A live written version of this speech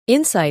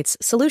Insights,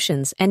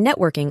 solutions, and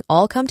networking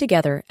all come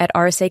together at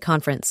RSA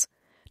Conference.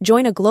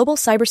 Join a global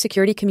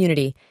cybersecurity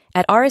community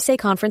at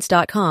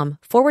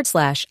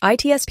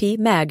rsaconference.com/ITSP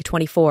Mag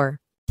 24.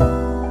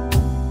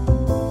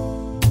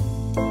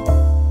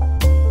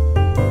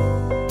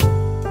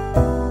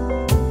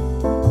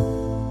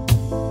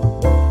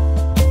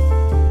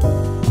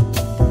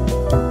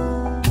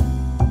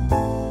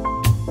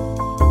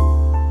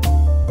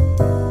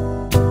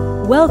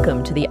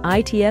 Welcome to the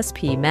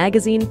ITSP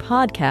Magazine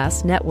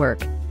Podcast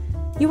Network.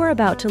 You are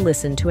about to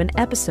listen to an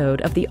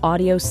episode of the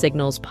Audio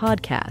Signals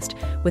podcast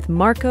with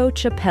Marco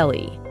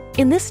Ciappelli.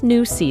 In this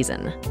new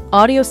season,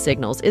 Audio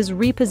Signals is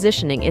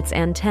repositioning its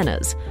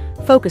antennas,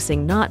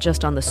 focusing not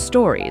just on the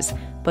stories,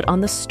 but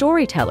on the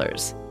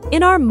storytellers.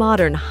 In our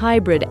modern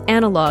hybrid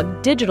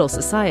analog-digital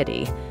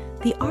society,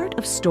 the art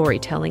of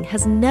storytelling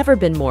has never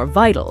been more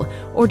vital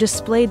or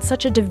displayed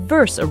such a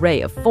diverse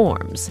array of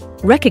forms.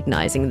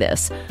 Recognizing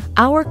this,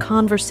 our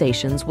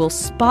conversations will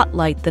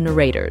spotlight the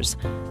narrators,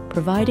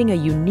 providing a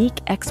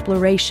unique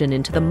exploration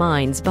into the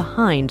minds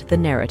behind the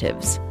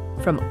narratives.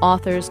 From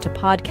authors to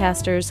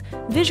podcasters,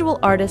 visual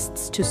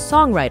artists to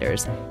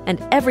songwriters,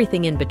 and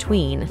everything in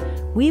between,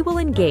 we will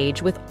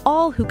engage with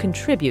all who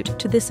contribute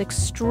to this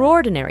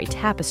extraordinary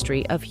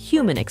tapestry of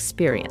human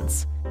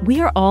experience.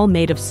 We are all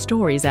made of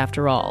stories,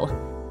 after all.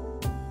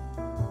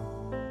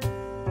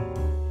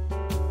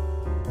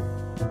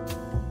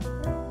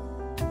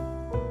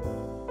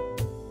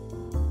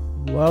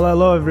 Well,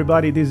 hello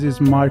everybody, this is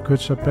Marco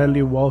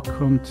Ciappelli.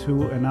 Welcome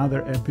to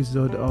another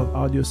episode of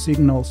Audio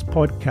Signals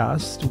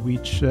podcast,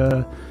 which,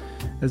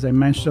 as I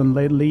mentioned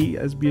lately,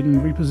 has been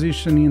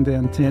repositioning the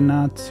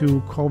antenna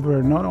to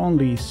cover not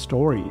only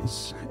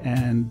stories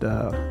and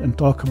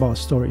talk about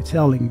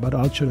storytelling, but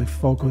actually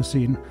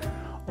focusing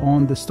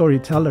on the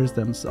storytellers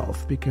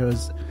themselves,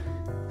 because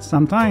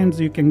sometimes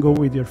you can go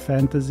with your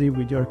fantasy,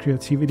 with your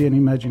creativity and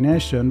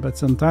imagination, but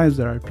sometimes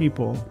there are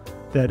people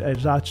that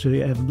actually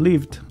have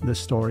lived the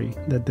story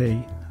that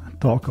they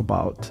talk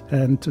about.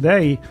 And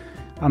today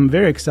I'm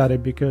very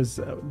excited because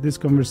this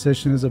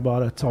conversation is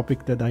about a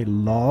topic that I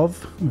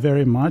love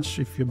very much.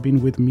 If you've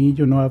been with me,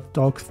 you know I've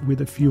talked with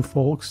a few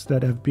folks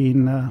that have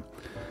been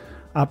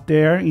up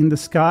there in the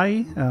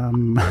sky,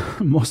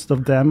 most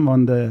of them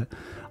on a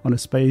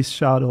Space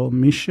Shuttle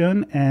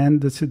mission.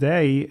 And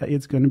today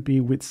it's going to be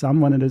with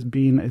someone that has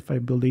been, if I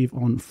believe,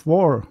 on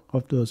 4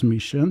 of those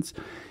missions.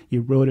 He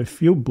wrote a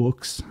few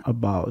books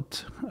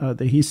about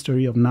the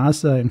history of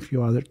NASA and a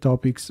few other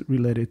topics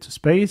related to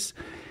space.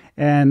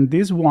 And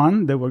this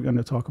one that we're going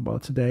to talk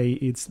about today,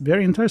 it's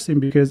very interesting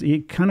because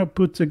he kind of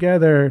put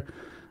together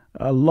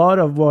a lot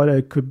of what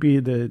it could be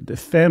the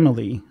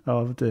family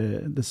of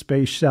the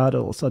Space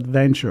Shuttle's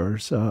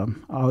adventures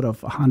out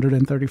of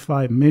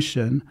 135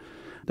 missions.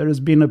 There has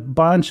been a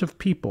bunch of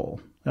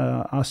people,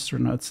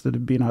 astronauts that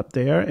have been up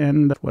there.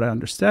 And what I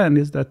understand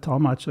is that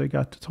Tom actually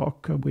got to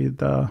talk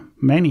with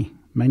many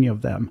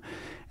of them.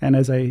 And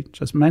as I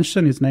just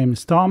mentioned, his name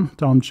is Tom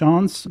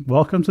Jones.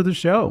 Welcome to the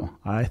show.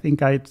 I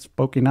think I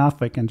spoke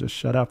enough. I can just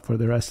shut up for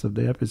the rest of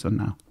the episode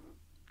now.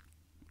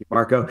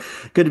 Marco,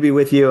 good to be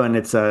with you. And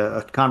it's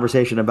a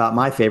conversation about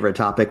my favorite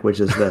topic, which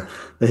is the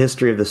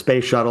history of the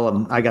Space Shuttle.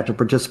 And I got to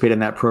participate in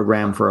that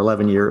program for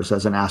 11 years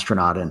as an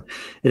astronaut. And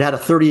it had a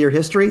 30-year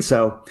history.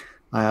 So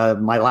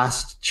my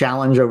last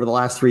challenge over the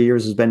last 3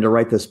 years has been to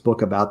write this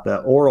book about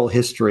the oral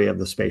history of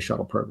the Space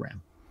Shuttle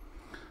program.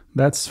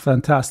 That's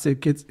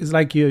fantastic. It's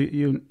like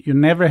you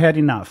never had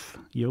enough.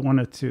 You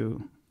wanted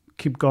to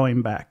keep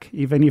going back,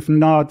 even if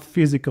not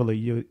physically.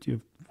 You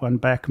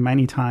went back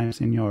many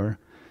times in your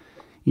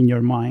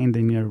mind,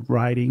 in your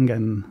writing,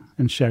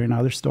 and sharing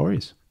other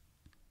stories.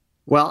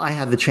 Well, I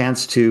had the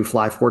chance to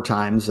fly 4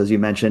 times, as you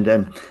mentioned.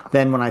 And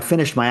then when I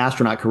finished my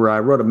astronaut career, I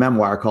wrote a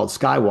memoir called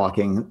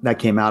Skywalking that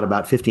came out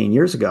about 15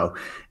 years ago.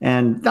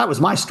 And that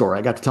was my story.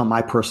 I got to tell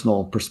my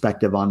personal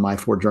perspective on my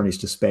 4 journeys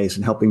to space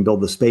and helping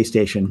build the space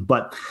station.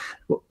 But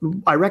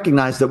I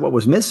recognized that what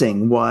was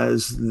missing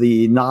was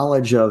the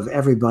knowledge of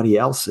everybody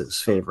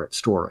else's favorite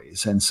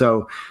stories. And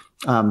so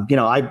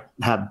I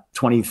had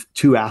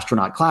 22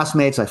 astronaut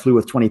classmates. I flew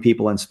with 20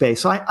 people in space.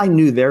 So I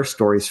knew their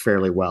stories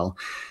fairly well.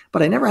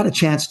 But I never had a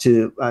chance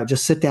to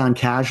just sit down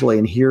casually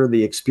and hear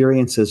the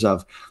experiences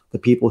of the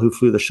people who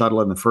flew the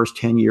shuttle in the first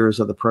 10 years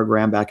of the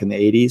program back in the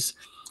 80s.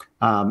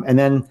 And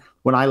then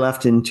when I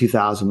left in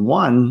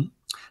 2001,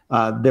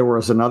 there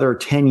was another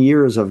 10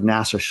 years of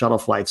NASA shuttle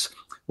flights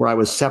where I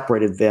was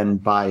separated then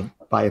by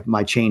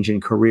my change in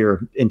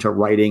career into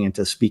writing,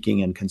 into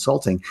speaking and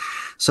consulting.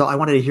 So I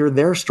wanted to hear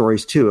their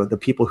stories too, of the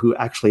people who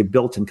actually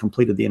built and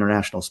completed the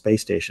International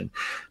Space Station.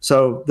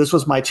 So this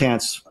was my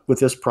chance with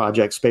this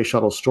project, Space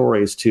Shuttle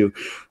Stories, to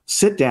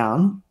sit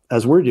down,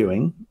 as we're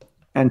doing,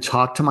 and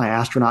talk to my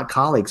astronaut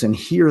colleagues and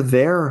hear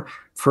their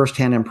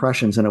firsthand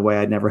impressions in a way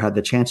I'd never had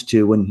the chance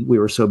to when we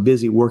were so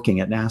busy working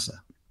at NASA.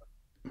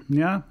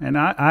 Yeah, and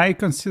I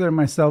consider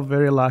myself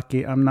very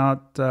lucky. I'm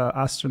not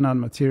astronaut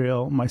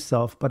material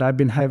myself, but I've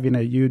been having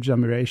a huge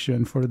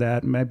admiration for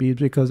that. Maybe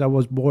it's because I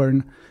was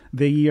born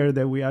the year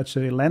that we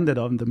actually landed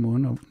on the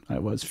moon. I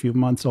was a few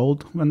months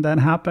old when that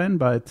happened,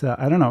 but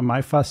I don't know.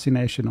 My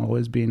fascination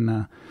always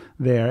been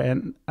there,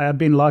 and I've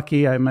been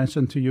lucky. I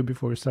mentioned to you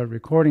before we started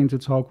recording to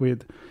talk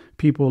with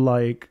people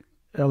like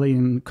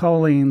Ellen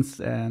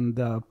Collins and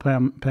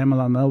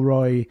Pamela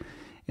Melroy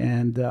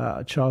and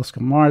Charles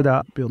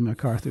Camarda, Bill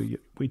MacArthur,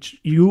 which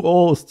you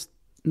all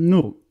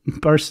knew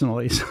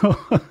personally. So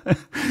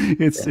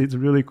it's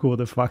really cool,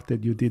 the fact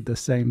that you did the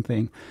same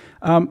thing.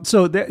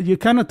 You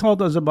kind of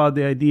told us about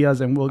the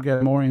ideas, and we'll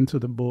get more into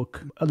the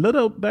book. A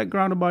little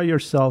background about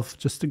yourself,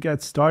 just to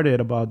get started,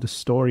 about the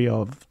story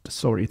of the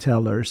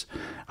storytellers.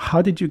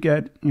 How did you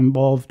get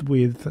involved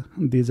with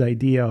this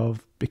idea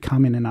of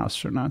becoming an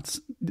astronaut?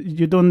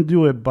 You don't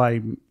do it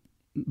by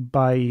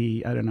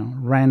I don't know,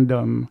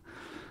 random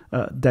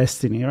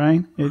destiny,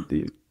 right?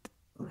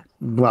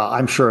 Well,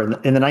 I'm sure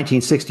in the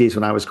 1960s,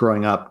 when I was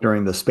growing up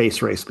during the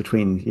space race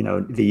between,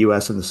 the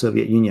U.S. and the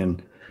Soviet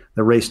Union,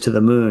 the race to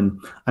the moon,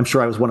 I'm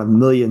sure I was one of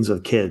millions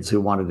of kids who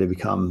wanted to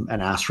become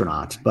an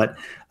astronaut. But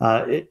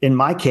in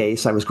my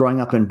case, I was growing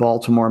up in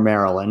Baltimore,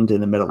 Maryland,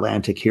 in the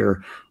mid-Atlantic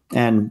here,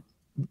 and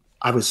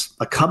I was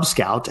a Cub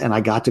Scout, and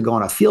I got to go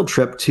on a field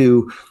trip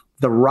to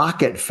the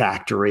rocket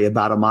factory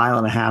about 1.5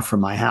 miles from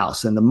my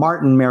house. And the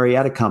Martin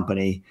Marietta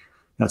Company,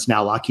 it's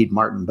now Lockheed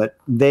Martin, but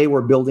they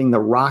were building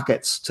the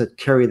rockets to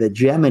carry the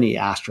Gemini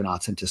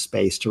astronauts into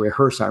space to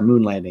rehearse our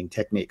moon landing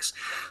techniques.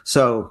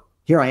 So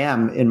here I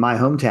am in my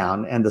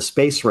hometown, and the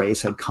space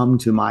race had come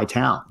to my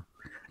town.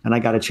 And I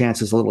got a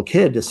chance as a little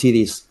kid to see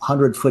these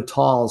 100-foot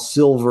tall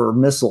silver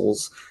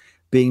missiles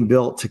being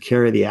built to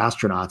carry the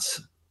astronauts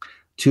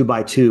 2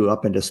 by 2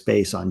 up into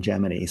space on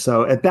Gemini.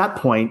 So at that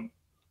point,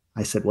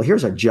 I said, well,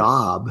 here's a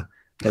job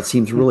that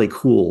seems really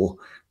cool,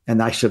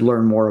 and I should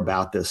learn more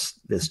about this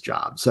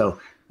job. So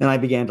then I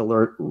began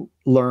to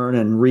learn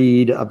and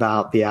read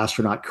about the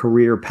astronaut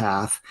career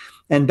path.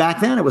 And back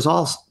then it was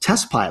all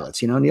test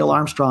pilots, Neil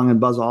Armstrong and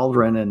Buzz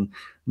Aldrin and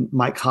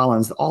Mike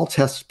Collins, all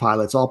test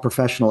pilots, all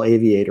professional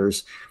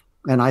aviators.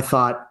 And I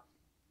thought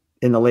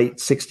in the late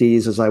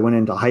 60s, as I went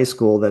into high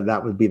school,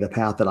 that would be the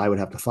path that I would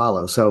have to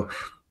follow. So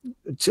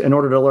in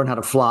order to learn how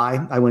to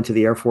fly, I went to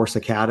the Air Force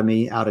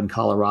Academy out in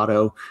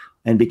Colorado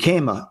and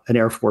became an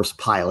Air Force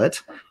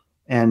pilot.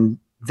 And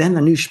then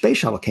the new Space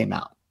Shuttle came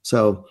out.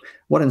 So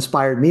what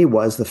inspired me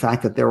was the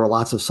fact that there were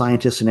lots of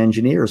scientists and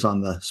engineers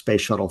on the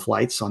Space Shuttle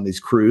flights, on these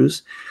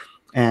crews.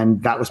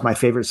 And that was my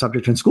favorite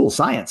subject in school,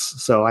 science.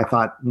 So I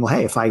thought, well,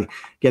 hey, if I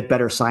get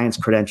better science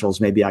credentials,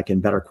 maybe I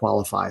can better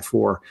qualify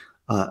for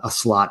a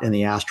slot in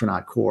the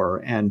astronaut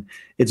corps. And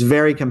it's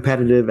very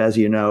competitive, as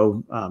you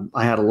know.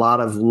 I had a lot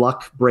of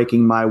luck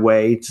breaking my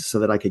way so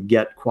that I could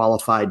get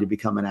qualified to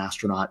become an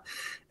astronaut.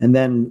 And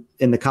then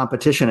in the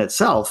competition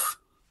itself,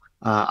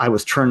 I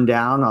was turned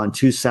down on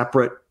 2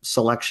 separate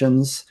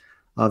selections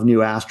of new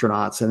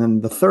astronauts. And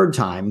then the third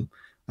time,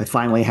 I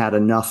finally had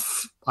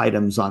enough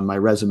items on my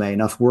resume,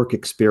 enough work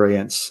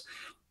experience,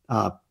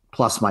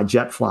 plus my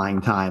jet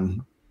flying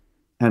time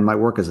and my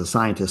work as a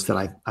scientist, that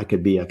I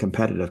could be a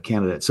competitive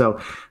candidate. So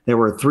there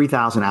were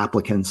 3,000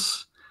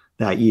 applicants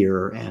that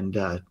year, and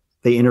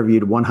they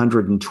interviewed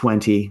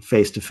 120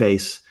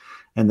 face-to-face,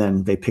 and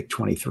then they picked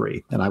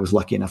 23. And I was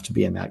lucky enough to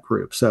be in that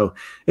group. So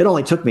it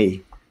only took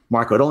me,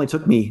 Marco,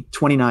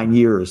 29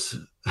 years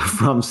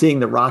from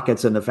seeing the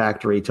rockets in the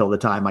factory till the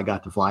time I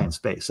got to fly in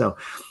space. So,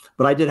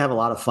 but I did have a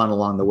lot of fun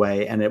along the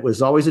way, and it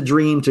was always a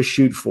dream to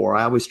shoot for.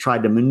 I always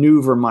tried to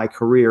maneuver my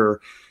career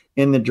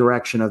in the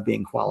direction of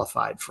being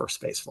qualified for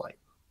spaceflight.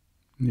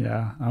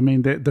 Yeah, I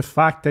mean, the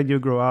fact that you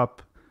grew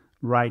up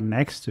right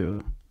next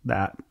to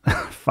that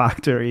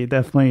factory,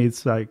 definitely,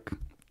 it's like,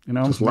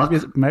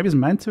 maybe it's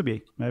meant to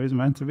be. Maybe it's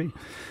meant to be.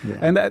 Yeah.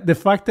 And the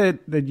fact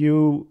that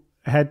you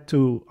had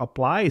to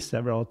apply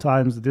several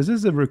times, this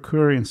is a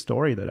recurring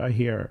story that I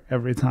hear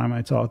every time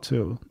I talk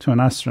to an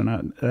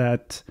astronaut,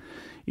 that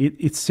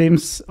it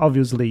seems,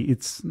 obviously,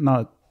 it's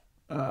not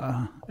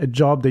a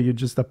job that you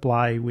just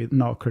apply with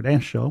no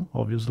credential,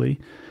 obviously,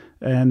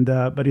 and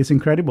but it's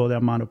incredible the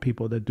amount of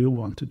people that do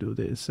want to do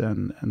this,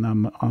 and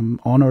I'm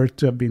honored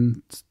to have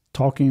been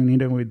talking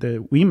even with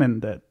the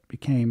women that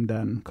became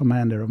then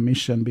commander of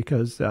mission,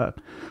 because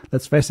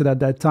let's face it, at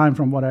that time,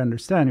 from what I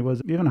understand, it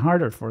was even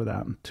harder for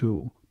them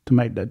to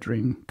make that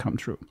dream come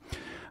true.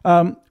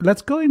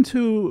 Let's go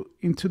into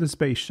the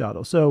Space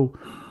Shuttle. So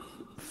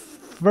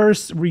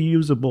first,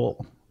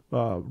 reusable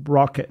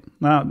rocket.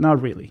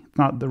 Not really,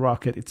 not the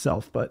rocket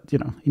itself, but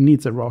it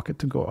needs a rocket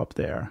to go up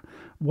there.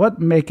 What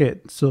make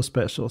it so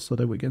special, so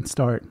that we can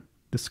start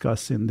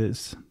discussing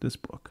this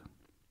book?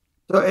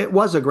 So it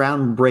was a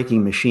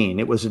groundbreaking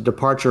machine. It was a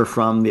departure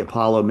from the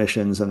Apollo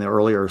missions and the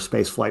earlier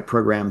space flight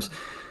programs,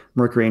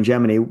 Mercury and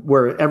Gemini,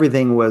 where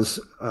everything was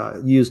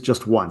used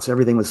just once.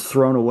 Everything was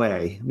thrown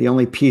away. The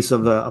only piece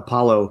of the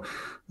Apollo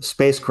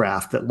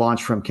spacecraft that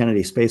launched from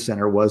Kennedy Space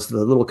Center was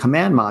the little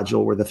command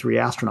module where the 3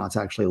 astronauts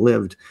actually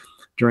lived.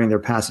 during their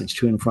passage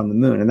to and from the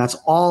moon. And that's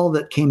all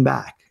that came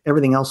back.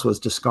 Everything else was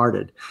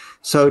discarded.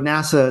 So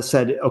NASA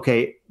said,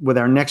 okay, with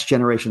our next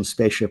generation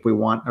spaceship, we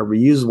want a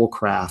reusable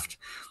craft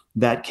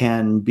that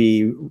can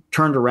be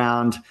turned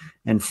around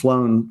and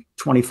flown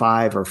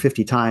 25 or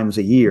 50 times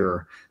a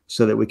year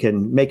so that we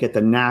can make it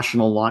the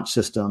national launch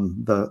system,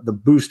 the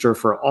booster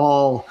for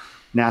all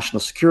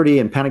national security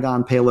and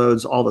Pentagon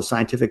payloads, all the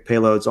scientific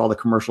payloads, all the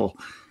commercial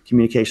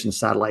communication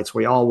satellites.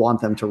 We all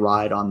want them to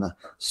ride on the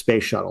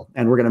space shuttle.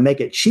 And we're going to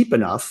make it cheap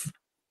enough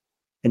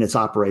in its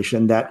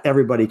operation that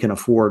everybody can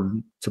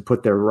afford to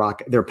put their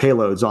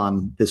payloads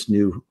on this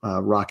new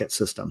rocket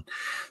system.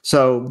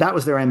 So that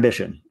was their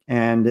ambition.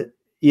 And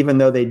even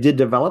though they did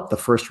develop the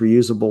first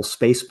reusable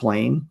space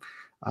plane,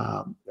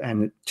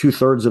 and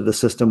 2/3 of the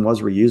system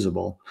was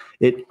reusable,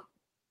 it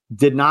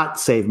did not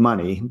save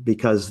money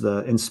because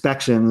the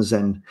inspections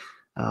and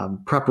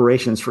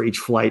preparations for each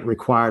flight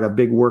required a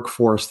big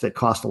workforce that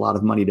cost a lot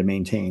of money to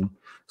maintain.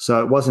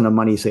 So it wasn't a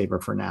money saver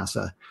for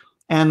NASA.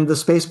 And the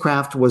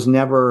spacecraft was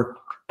never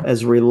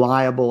as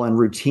reliable and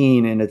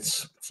routine in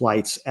its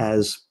flights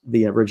as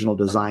the original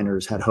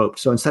designers had hoped.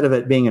 So instead of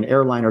it being an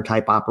airliner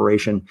type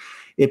operation,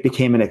 it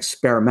became an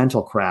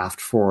experimental craft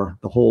for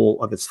the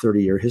whole of its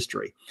 30-year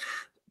history.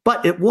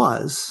 But it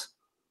was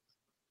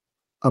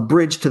a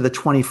bridge to the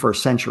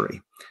 21st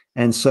century.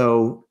 And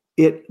so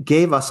it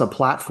gave us a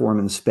platform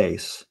in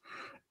space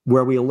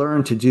where we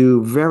learned to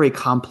do very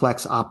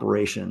complex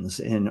operations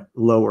in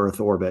low Earth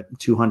orbit,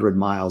 200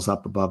 miles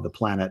up above the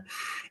planet.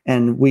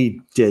 And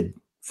we did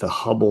the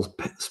Hubble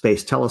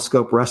Space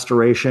Telescope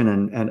restoration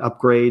and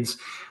upgrades.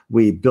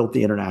 We built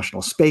the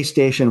International Space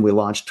Station. We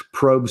launched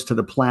probes to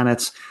the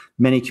planets.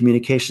 Many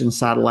communication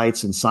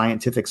satellites and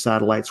scientific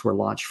satellites were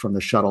launched from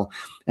the shuttle.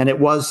 And it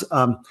was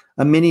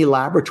a mini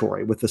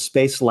laboratory with the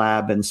Space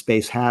Lab and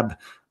Space Hab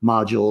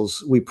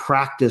modules. We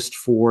practiced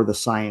for the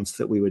science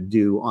that we would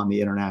do on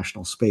the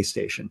International Space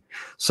Station.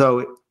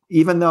 So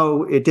even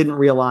though it didn't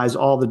realize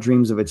all the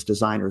dreams of its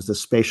designers, the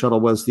space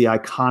shuttle was the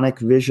iconic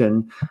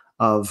vision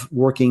of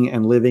working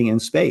and living in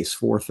space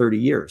for 30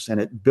 years. And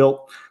it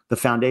built the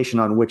foundation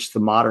on which the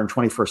modern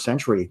 21st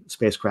century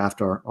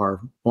spacecraft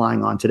are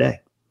flying on today.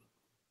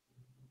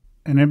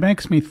 And it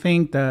makes me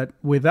think that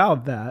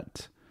without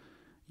that,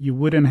 you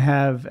wouldn't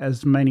have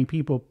as many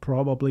people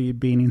probably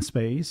being in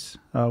space.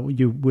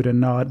 You would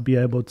not be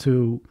able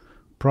to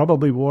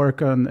probably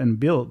work on and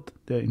build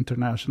the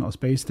International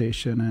Space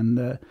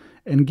Station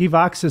and give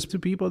access to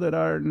people that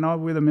are not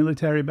with a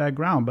military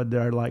background, but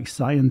they're like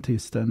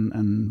scientists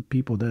and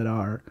people that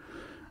are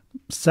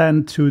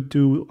sent to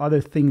do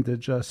other things than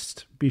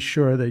just be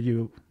sure that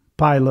you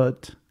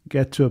pilot,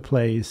 get to a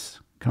place,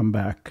 come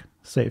back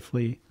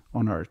safely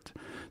on Earth.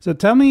 So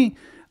tell me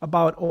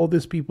about all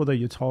these people that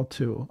you talked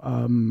to,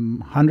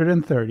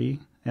 130.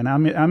 And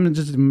I'm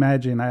just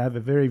imagining, I have a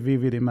very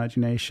vivid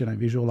imagination. I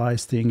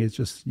visualize things. It's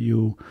just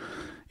you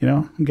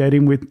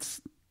getting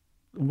with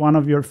one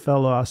of your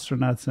fellow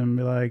astronauts and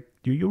be like,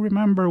 do you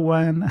remember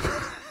when?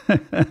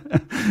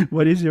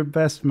 What is your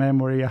best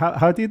memory?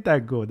 How did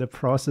that go? The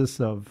process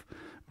of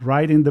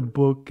writing the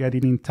book,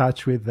 getting in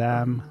touch with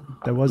them.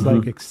 There was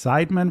like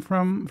excitement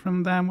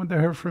from them when they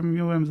heard from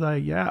you. I was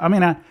like, yeah. I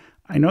mean,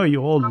 I know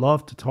you all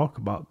love to talk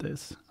about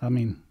this. I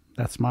mean,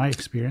 that's my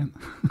experience.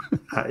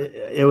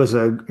 It was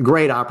a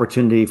great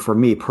opportunity for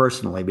me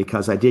personally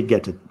because I did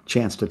get a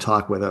chance to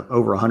talk with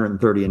over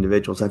 130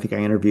 individuals. I think I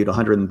interviewed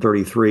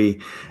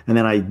 133, and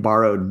then I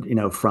borrowed,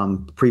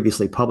 from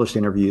previously published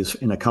interviews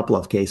in a couple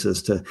of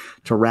cases to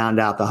round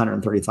out the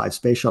 135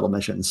 space shuttle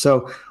missions.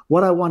 So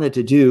what I wanted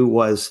to do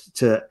was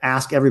to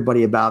ask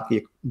everybody about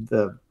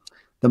the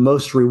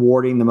most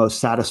rewarding, the most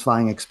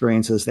satisfying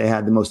experiences they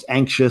had, the most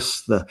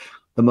anxious, the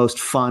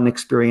most fun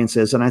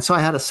experiences. And so I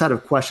had a set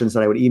of questions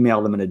that I would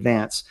email them in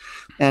advance.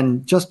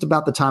 And just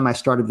about the time I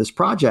started this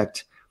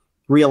project,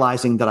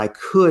 realizing that I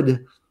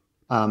could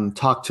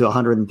talk to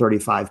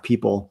 135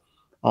 people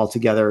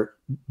altogether,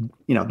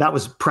 that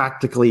was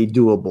practically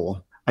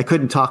doable. I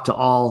couldn't talk to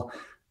all,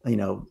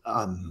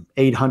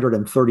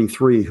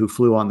 833 who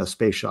flew on the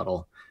space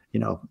shuttle.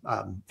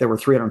 There were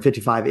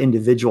 355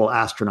 individual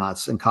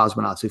astronauts and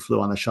cosmonauts who flew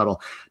on the shuttle.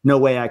 No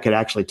way I could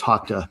actually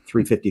talk to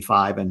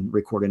 355 and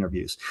record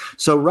interviews.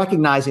 So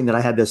recognizing that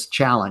I had this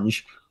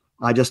challenge,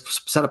 I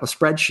just set up a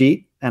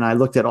spreadsheet and I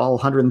looked at all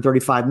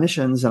 135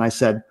 missions and I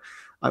said,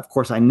 of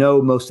course, I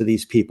know most of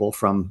these people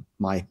from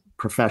my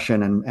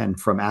profession and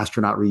from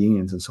astronaut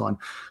reunions and so on.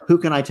 Who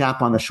can I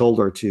tap on the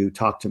shoulder to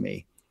talk to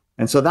me?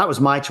 And so that was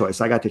my choice.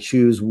 I got to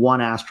choose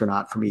one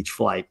astronaut from each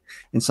flight.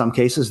 In some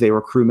cases, they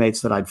were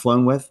crewmates that I'd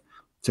flown with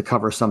to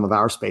cover some of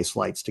our space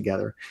flights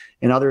together.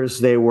 In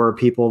others, they were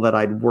people that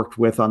I'd worked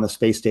with on the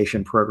space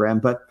station program.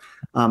 But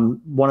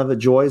one of the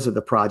joys of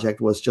the project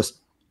was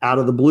just out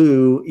of the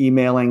blue,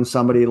 emailing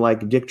somebody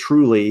like Dick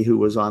Truly, who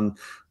was on,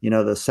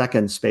 the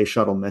second space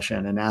shuttle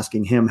mission, and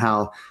asking him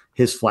how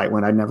his flight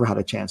went. I'd never had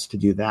a chance to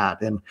do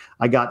that. And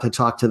I got to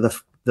talk to the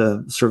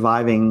the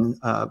surviving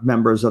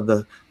members of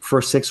the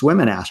first 6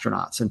 women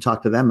astronauts and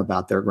talk to them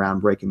about their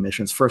groundbreaking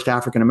missions. First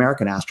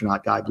African-American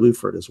astronaut, Guy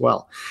Bluford, as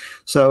well.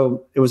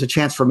 So it was a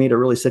chance for me to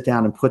really sit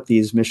down and put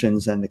these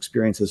missions and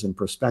experiences in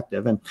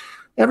perspective. And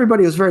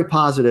everybody was very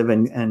positive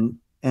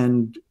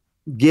and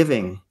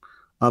giving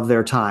of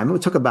their time.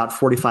 It took about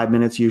 45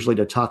 minutes usually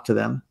to talk to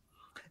them.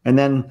 And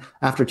then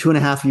after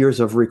 2.5 years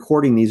of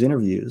recording these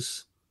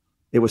interviews,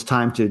 it was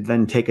time to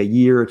then take a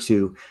year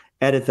to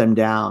edit them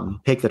down,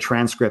 take the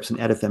transcripts and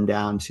edit them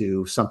down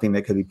to something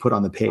that could be put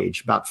on the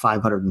page, about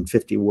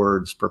 550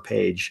 words per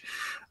page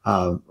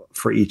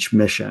for each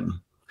mission.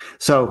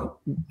 So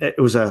it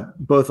was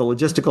both a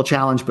logistical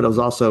challenge, but it was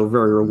also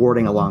very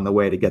rewarding along the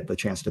way to get the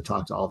chance to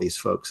talk to all these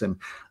folks. And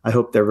I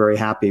hope they're very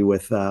happy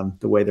with the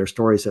way their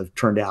stories have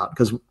turned out,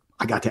 because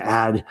I got to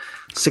add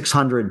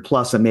 600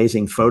 plus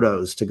amazing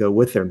photos to go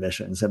with their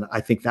missions. And I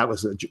think that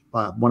was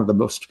one of the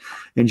most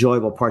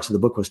enjoyable parts of the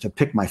book, was to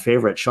pick my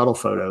favorite shuttle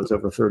photos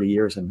over 30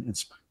 years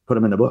and put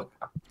them in the book.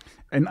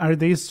 And are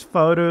these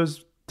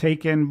photos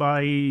taken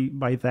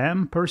by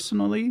them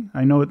personally?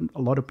 I know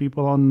a lot of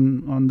people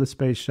on the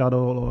Space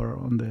Shuttle or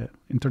on the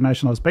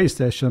International Space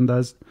Station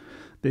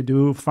they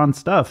do fun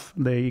stuff.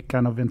 They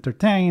kind of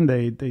entertain,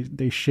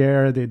 they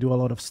share, they do a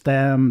lot of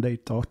STEM, they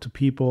talk to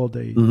people,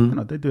 they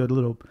they do a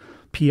little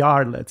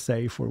PR, let's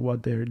say, for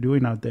what they're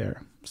doing out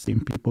there. Seen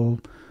people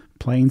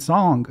playing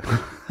song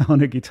on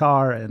a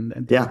guitar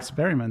and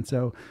experiment.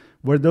 So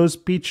were those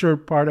pictures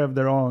part of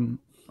their own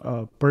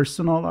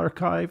personal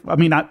archive? I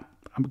mean, I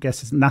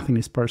guess nothing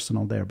is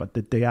personal there, but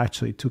that they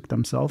actually took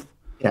themselves?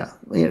 Yeah,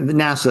 the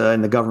NASA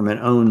and the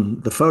government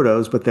own the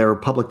photos, but they're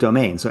public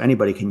domain, so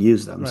anybody can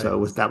use them. Right.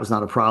 So that was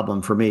not a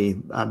problem for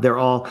me. They're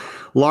all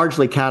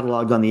largely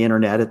cataloged on the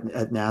internet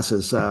at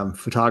NASA's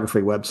photography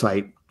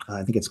website.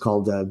 I think it's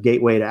called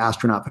Gateway to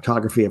Astronaut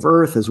Photography of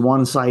Earth is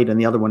one site, and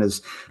the other one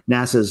is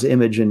NASA's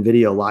Image and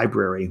Video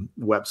Library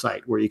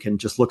website, where you can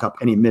just look up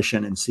any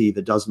mission and see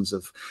the dozens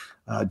of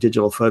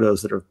digital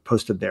photos that are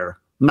posted there.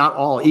 Not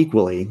all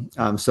equally.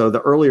 So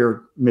the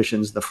earlier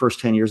missions, the first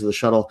 10 years of the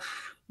shuttle,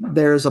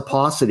 there's a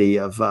paucity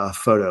of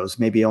photos.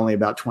 Maybe only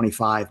about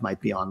 25 might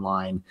be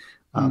online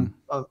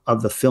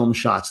of the film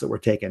shots that were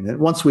taken. And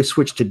once we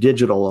switched to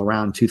digital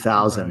around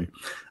 2000,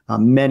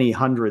 many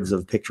hundreds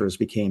of pictures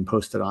became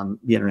posted on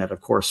the internet,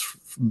 of course,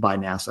 by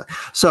NASA.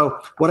 So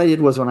what I did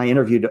was, when I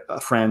interviewed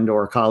a friend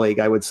or a colleague,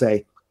 I would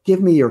say,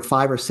 give me your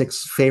 5 or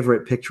 6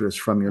 favorite pictures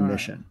from your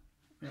mission.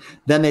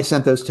 Then they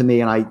sent those to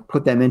me, and I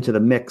put them into the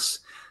mix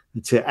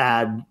to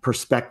add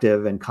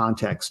perspective and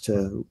context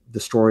to the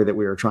story that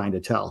we were trying to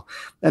tell.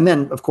 And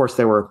then, of course,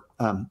 there were,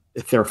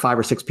 if there are 5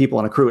 or 6 people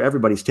on a crew,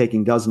 everybody's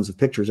taking dozens of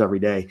pictures every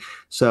day.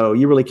 So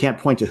you really can't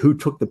point to who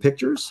took the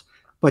pictures,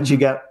 but you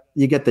get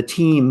the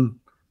team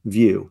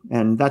view.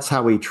 And that's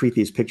how we treat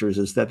these pictures,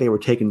 is that they were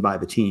taken by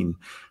the team,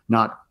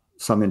 not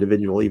some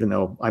individual, even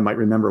though I might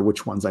remember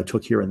which ones I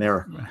took here and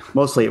there.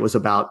 Mostly it was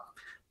about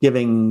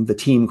giving the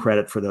team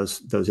credit for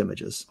those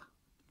images.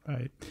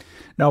 Right.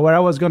 Now, where I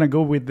was going to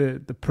go with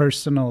the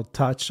personal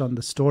touch on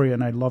the story,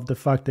 and I love the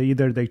fact that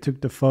either they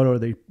took the photo or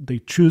they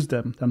choose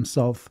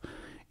themselves,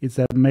 is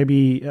that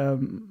maybe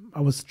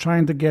I was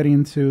trying to get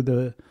into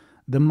the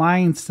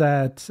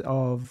mindset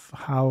of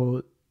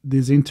how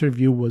this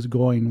interview was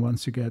going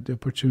once you get the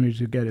opportunity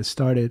to get it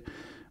started.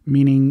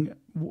 Meaning,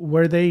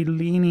 were they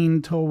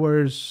leaning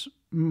towards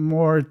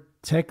more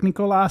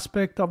technical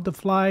aspect of the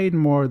flight,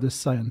 more the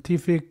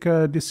scientific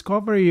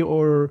discovery,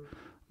 or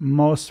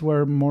most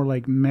were more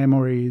like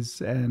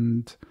memories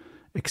and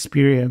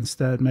experience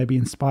that maybe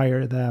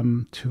inspire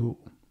them to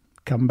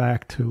come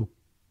back to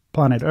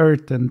planet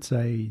Earth and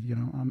say,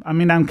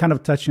 I'm kind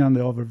of touching on the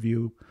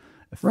overview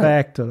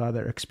effect or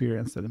other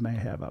experience that they may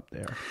have up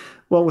there.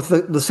 Well, with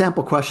the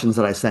sample questions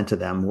that I sent to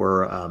them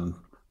were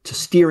to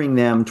steering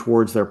them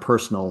towards their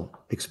personal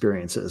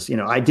experiences.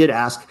 I did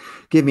ask,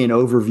 give me an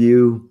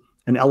overview,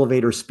 an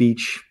elevator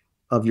speech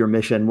of your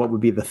mission. What would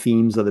be the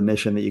themes of the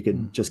mission that you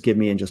could just give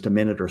me in just a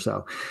minute or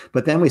so?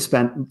 But then we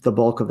spent the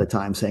bulk of the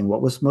time saying,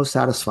 what was most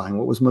satisfying?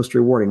 What was most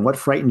rewarding? What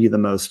frightened you the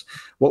most?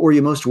 What were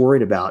you most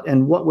worried about?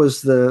 And what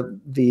was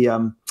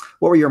what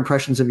were your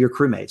impressions of your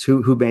crewmates?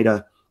 Who made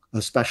a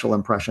special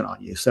impression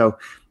on you? So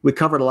we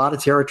covered a lot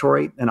of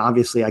territory, and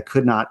obviously I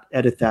could not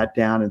edit that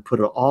down and put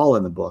it all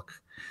in the book.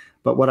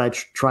 But what I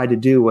tried to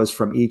do was,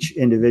 from each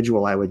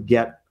individual, I would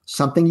get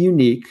something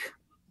unique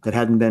that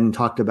hadn't been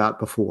talked about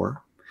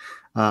before.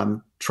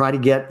 Try to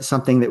get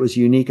something that was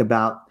unique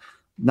about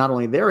not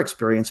only their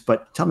experience,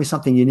 but tell me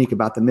something unique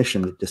about the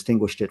mission that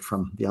distinguished it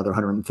from the other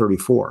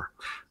 134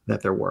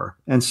 that there were.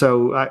 And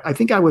so I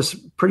think I was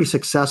pretty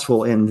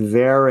successful in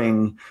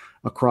varying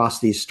across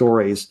these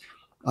stories.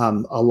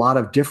 A lot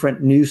of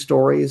different new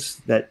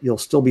stories that you'll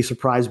still be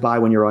surprised by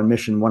when you're on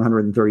mission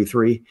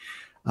 133.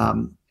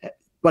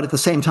 But at the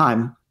same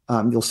time,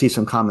 you'll see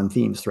some common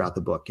themes throughout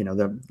the book.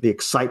 The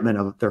excitement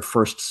of their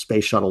first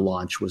space shuttle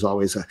launch was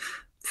always a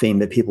theme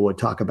that people would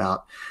talk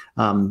about.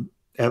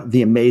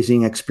 The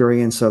amazing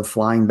experience of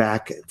flying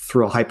back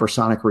through a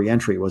hypersonic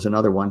reentry was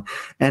another one.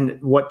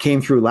 And what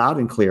came through loud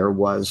and clear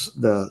was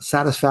the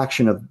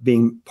satisfaction of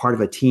being part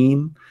of a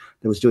team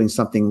that was doing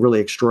something really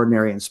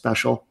extraordinary and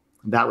special.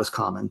 That was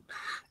common.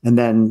 And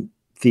then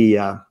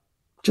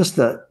just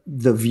the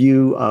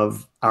view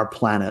of our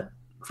planet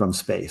from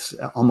space.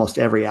 Almost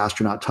every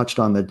astronaut touched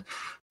on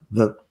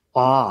the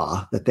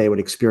awe that they would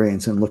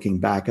experience in looking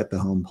back at the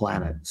home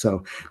planet.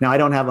 So now I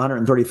don't have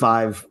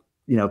 135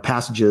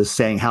 passages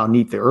saying how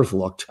neat the Earth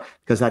looked,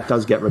 because that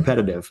does get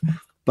repetitive.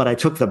 But I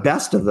took the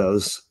best of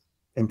those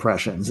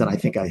impressions, and I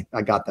think I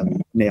got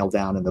them nailed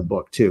down in the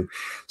book too.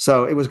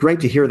 So it was great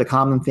to hear the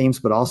common themes,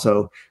 but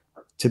also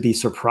to be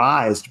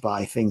surprised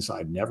by things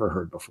I'd never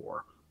heard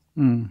before.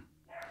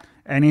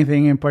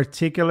 Anything in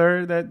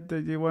particular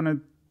that you want to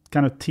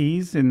kind of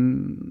tease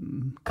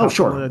and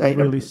sure, that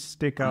really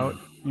stick out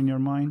in your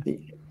mind?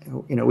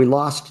 We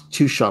lost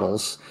 2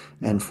 shuttles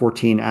and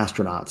 14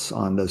 astronauts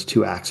on those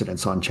 2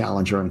 accidents on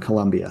Challenger and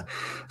Columbia.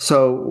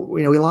 So,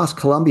 we lost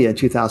Columbia in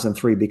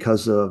 2003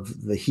 because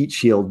of the heat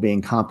shield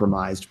being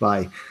compromised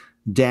by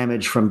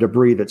damage from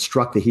debris that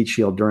struck the heat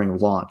shield during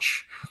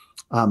launch.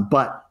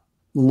 But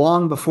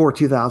long before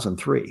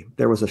 2003,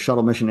 there was a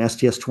shuttle mission,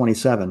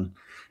 STS-27, in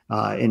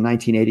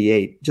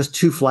 1988, just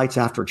 2 flights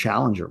after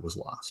Challenger was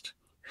lost.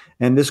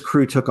 And this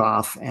crew took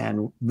off,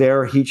 and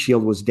their heat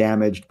shield was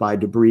damaged by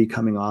debris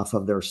coming off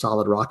of their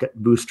solid rocket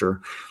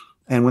booster.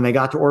 And when they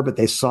got to orbit,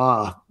 they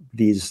saw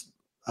these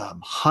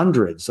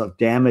hundreds of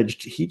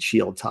damaged heat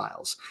shield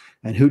tiles.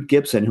 And Hoot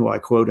Gibson, who I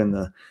quote in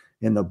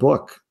the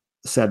book,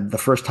 said the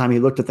first time he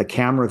looked at the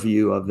camera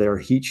view of their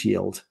heat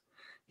shield,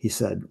 he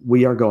said,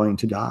 "We are going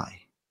to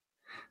die,"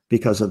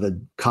 because of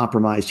the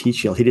compromised heat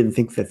shield. He didn't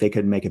think that they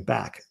could make it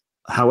back.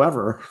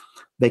 However,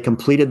 they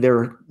completed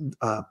their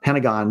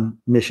Pentagon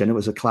mission. It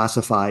was a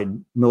classified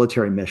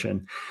military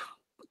mission.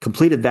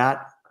 Completed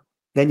that,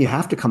 then you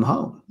have to come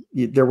home.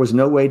 There was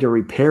no way to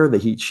repair the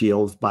heat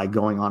shield by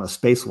going on a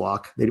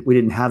spacewalk. We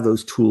didn't have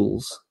those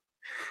tools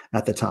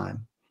at the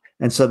time.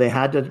 And so they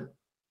had to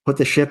put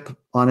the ship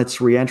on its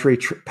reentry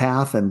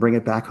path and bring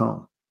it back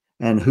home.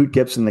 And Hoot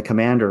Gibson, the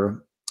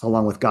commander,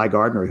 along with Guy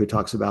Gardner, who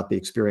talks about the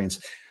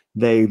experience,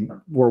 they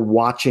were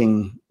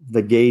watching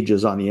the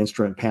gauges on the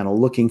instrument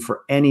panel, looking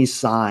for any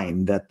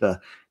sign that the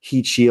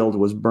heat shield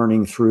was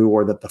burning through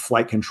or that the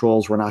flight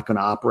controls were not going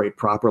to operate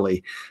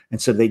properly. And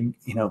so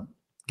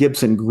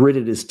Gibson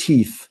gritted his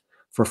teeth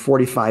for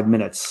 45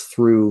 minutes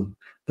through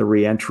the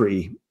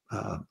reentry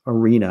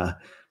arena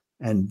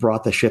and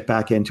brought the ship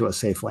back into a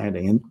safe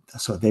landing. And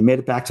so they made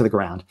it back to the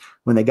ground.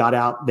 When they got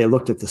out, they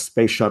looked at the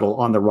space shuttle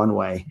on the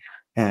runway,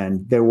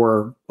 and there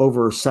were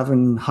over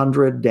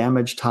 700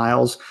 damaged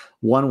tiles.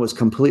 One was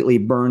completely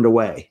burned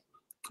away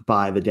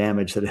by the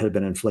damage that had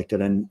been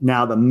inflicted. And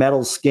now the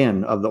metal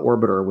skin of the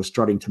orbiter was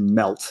starting to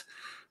melt.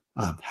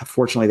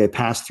 Fortunately, they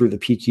passed through the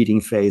peak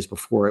heating phase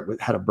before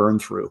it had a burn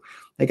through.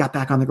 They got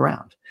back on the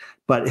ground.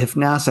 But if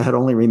NASA had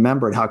only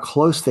remembered how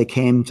close they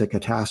came to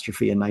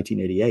catastrophe in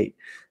 1988,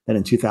 then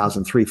in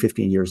 2003,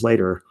 15 years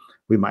later,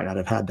 we might not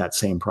have had that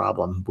same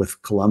problem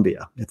with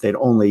Columbia. If they'd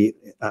only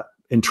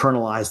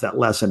internalized that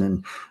lesson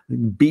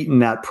and beaten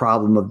that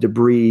problem of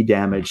debris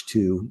damage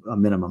to a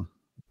minimum.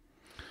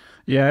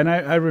 Yeah, and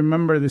I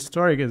remember this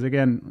story because,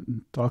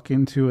 again,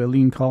 talking to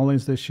Eileen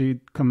Collins, that she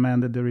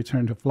commanded the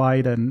return to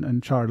flight,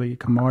 and Charlie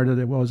Camarda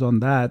that was on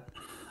that.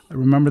 I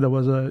remember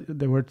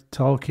they were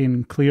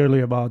talking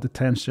clearly about the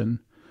tension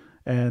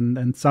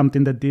and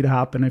something that did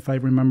happen. If I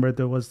remember,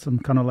 there was some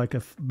kind of like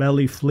a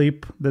belly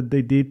flip that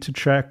they did to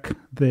check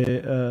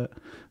the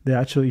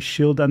actually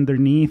shield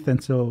underneath,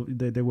 and so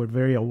they were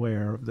very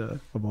aware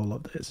of all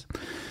of this.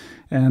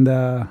 And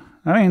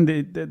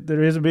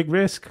there is a big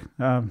risk.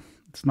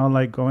 It's not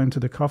like going to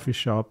the coffee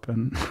shop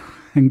and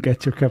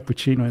get your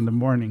cappuccino in the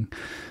morning.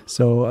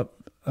 So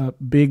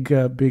big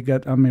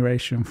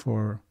admiration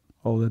for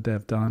all that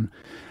they've done.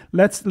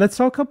 Let's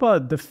talk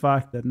about the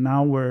fact that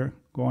now we're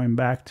going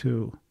back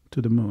to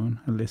the moon.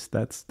 At least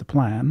that's the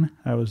plan.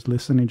 I was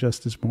listening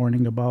just this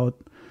morning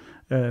about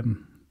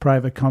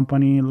private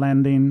company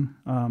landing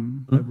a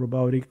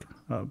robotic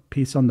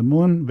piece on the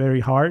moon.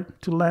 Very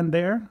hard to land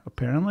there,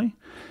 apparently.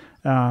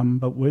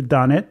 But we've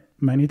done it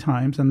many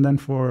times, and then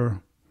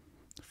for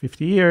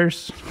 50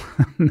 years,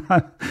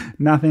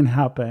 nothing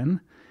happened.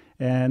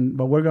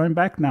 But we're going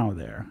back now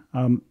there.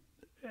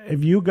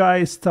 Have you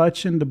guys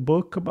touched in the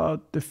book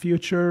about the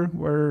future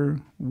where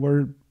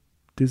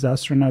this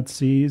astronaut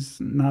sees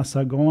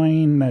NASA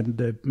going,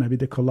 and maybe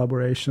the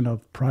collaboration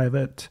of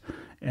private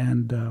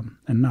and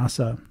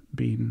NASA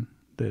being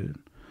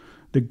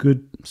the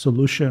good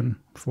solution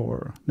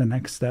for the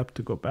next step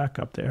to go back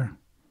up there?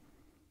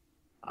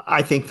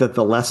 I think that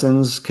the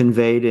lessons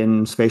conveyed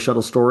in Space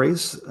Shuttle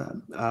Stories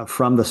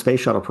from the Space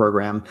Shuttle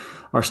program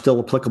are still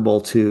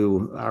applicable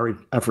to our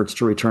efforts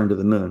to return to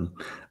the moon.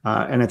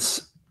 And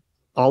it's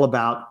all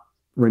about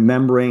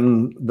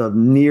remembering the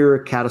near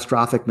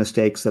catastrophic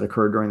mistakes that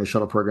occurred during the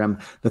shuttle program,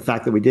 the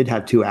fact that we did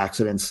have 2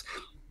 accidents,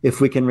 if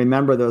we can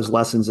remember those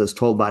lessons as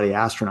told by the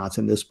astronauts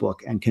in this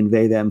book and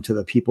convey them to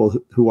the people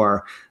who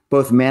are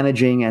both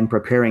managing and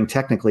preparing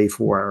technically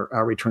for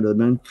our return to the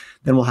moon,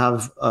 then we'll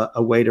have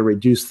a way to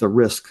reduce the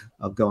risk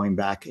of going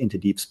back into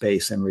deep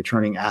space and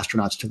returning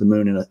astronauts to the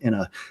moon in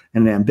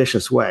an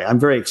ambitious way. I'm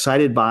very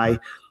excited by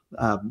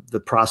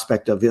the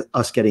prospect of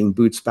us getting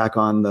boots back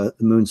on the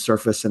moon's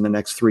surface in the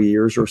next 3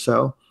 years or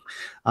so.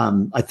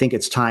 I think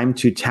it's time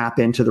to tap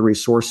into the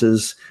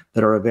resources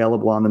that are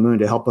available on the moon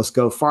to help us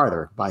go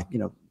farther by,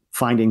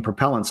 finding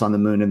propellants on the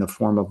moon in the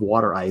form of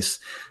water ice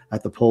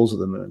at the poles of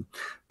the moon.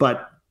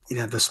 But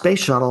the space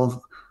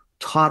shuttle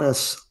taught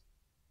us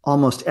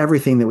almost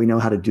everything that we know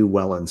how to do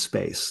well in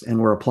space. And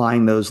we're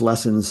applying those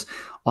lessons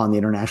on the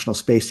International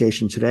Space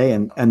Station today.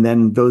 And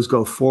then those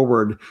go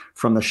forward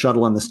from the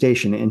shuttle and the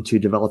station into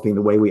developing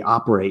the way we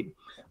operate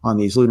on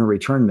these lunar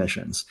return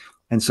missions.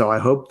 And so I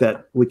hope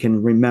that we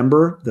can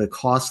remember the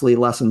costly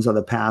lessons of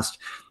the past.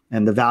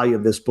 And the value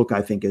of this book,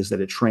 I think, is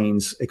that it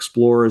trains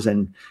explorers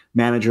and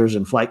managers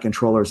and flight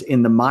controllers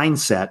in the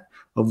mindset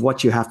of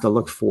what you have to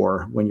look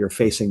for when you're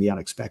facing the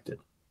unexpected.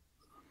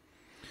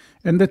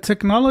 And the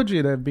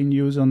technology that have been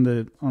used on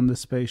the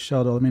space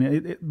shuttle, I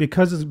mean,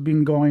 because it's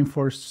been going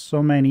for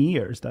so many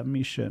years, that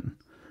mission,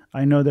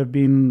 I know there have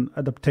been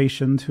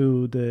adaptation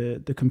to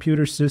the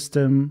computer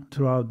system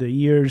throughout the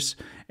years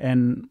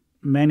and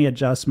many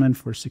adjustments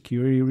for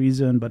security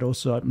reason, but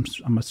also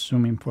I'm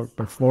assuming for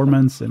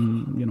performance.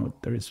 And,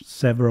 there is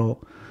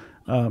several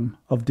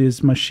of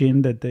this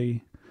machine that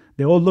they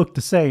all look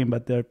the same,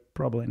 but they're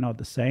probably not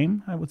the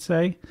same, I would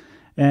say.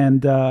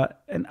 And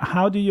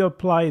how do you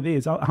apply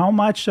this? How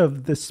much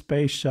of the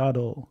space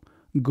shuttle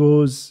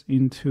goes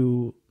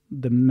into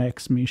the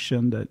next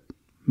mission that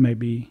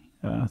maybe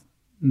in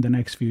the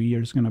next few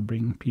years is going to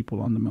bring people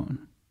on the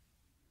moon?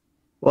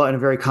 Well, in a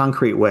very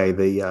concrete way,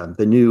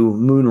 the new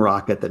moon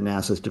rocket that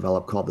NASA's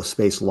developed called the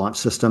Space Launch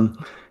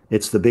System.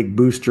 It's the big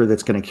booster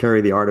that's going to carry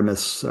the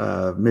Artemis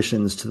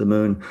missions to the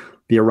moon.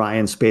 The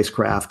Orion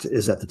spacecraft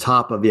is at the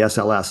top of the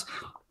SLS.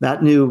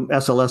 That new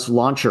SLS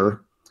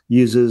launcher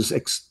uses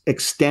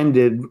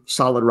extended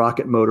solid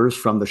rocket motors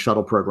from the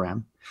shuttle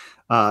program.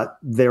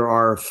 There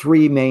are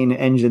 3 main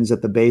engines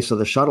at the base of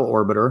the shuttle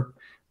orbiter,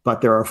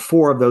 but there are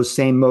 4 of those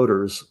same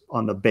motors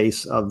on the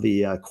base of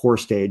the core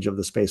stage of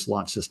the Space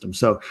Launch System.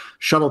 So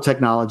shuttle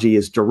technology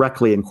is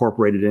directly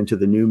incorporated into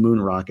the new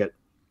moon rocket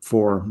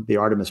for the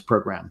Artemis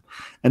program.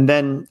 And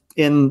then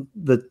in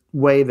the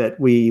way that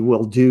we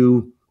will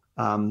do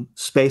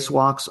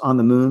spacewalks on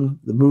the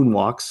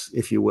moonwalks,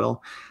 if you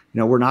will,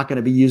 we're not going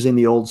to be using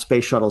the old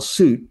space shuttle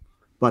suit,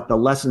 but the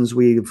lessons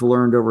we've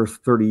learned over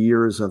 30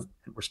 years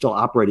we're still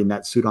operating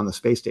that suit on the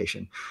space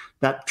station.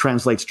 That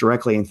translates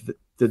directly into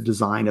the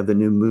design of the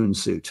new moon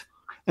suit.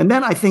 And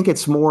then I think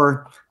it's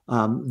more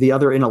the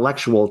other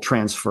intellectual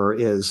transfer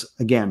is,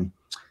 again,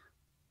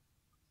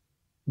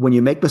 when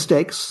you make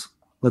mistakes,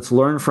 let's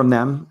learn from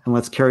them and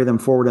let's carry them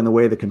forward in the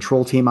way the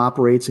control team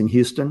operates in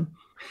Houston,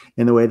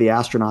 in the way the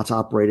astronauts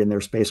operate in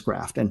their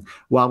spacecraft. And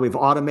while we've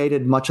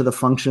automated much of the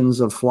functions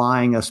of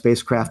flying a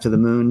spacecraft to the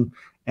moon,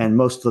 and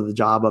most of the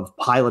job of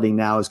piloting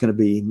now is going to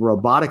be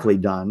robotically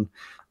done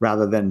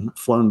rather than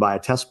flown by a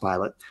test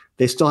pilot,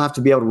 they still have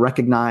to be able to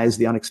recognize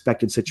the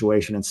unexpected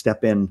situation and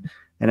step in.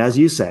 And as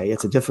you say,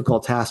 it's a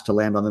difficult task to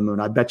land on the moon.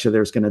 I bet you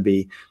there's going to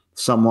be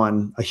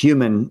a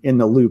human in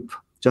the loop,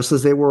 just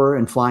as they were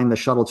in flying the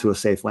shuttle to a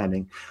safe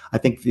landing. I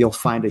think you'll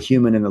find a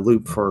human in the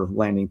loop for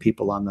landing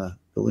people on the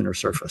lunar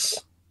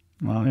surface.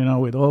 Well,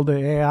 with all the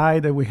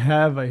AI that we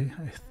have, I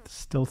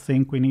still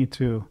think we need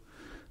to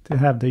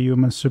have the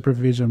human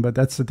supervision, but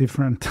that's a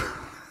different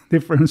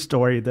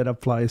story that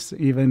applies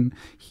even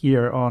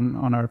here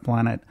on our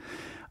planet.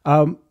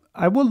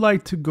 I would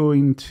like to go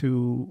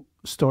into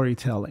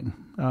storytelling.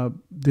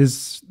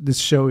 This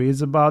show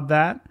is about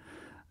that,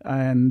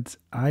 and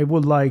I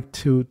would like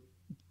to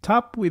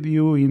tap with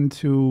you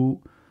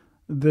into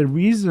the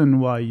reason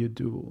why you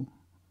do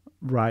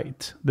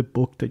write the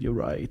book that you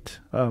write,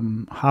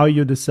 how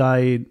you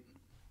decide,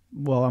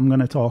 well, I'm going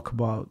to talk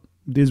about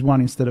this one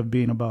instead of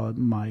being about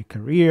my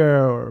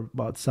career or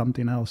about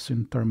something else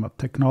in terms of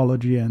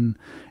technology and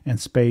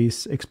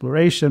space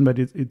exploration, but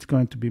it's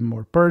going to be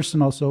more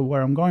personal. So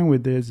where I'm going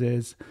with this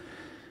is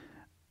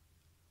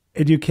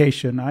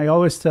education. I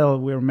always tell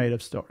we're made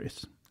of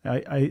stories.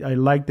 I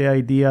like the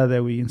idea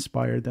that we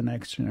inspire the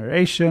next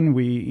generation,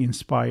 we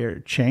inspire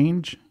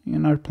change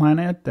in our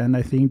planet. And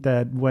I think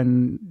that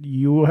when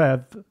you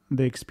have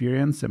the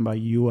experience, and by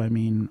you, I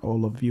mean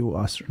all of you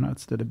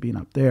astronauts that have been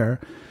up there,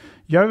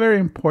 you're a very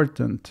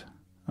important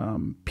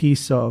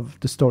piece of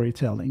the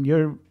storytelling.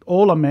 You're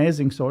all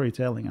amazing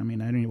storytelling. I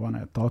mean, anyone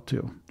I talk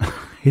to,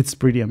 it's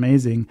pretty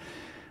amazing.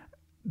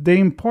 The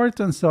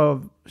importance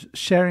of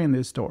sharing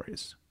these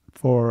stories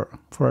for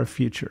our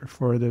future,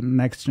 for the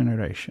next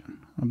generation.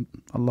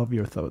 I love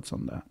your thoughts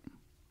on that.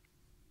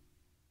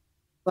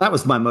 That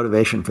was my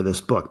motivation for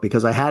this book,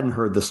 because I hadn't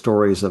heard the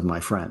stories of my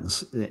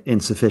friends in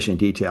sufficient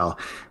detail.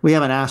 We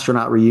have an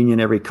astronaut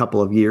reunion every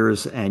couple of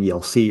years, and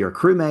you'll see your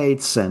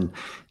crewmates and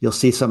you'll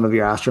see some of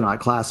your astronaut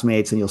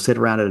classmates, and you'll sit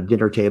around at a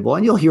dinner table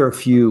and you'll hear a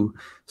few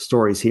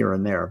stories here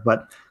and there.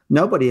 But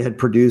nobody had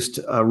produced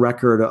a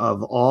record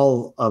of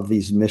all of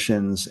these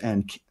missions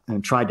and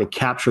tried to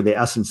capture the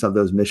essence of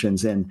those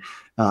missions in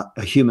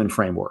a human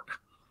framework.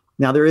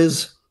 Now, there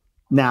is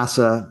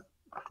NASA,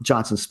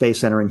 Johnson Space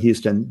Center in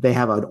Houston. They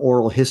have an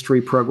oral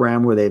history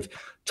program where they've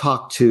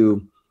talked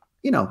to,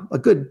 a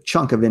good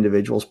chunk of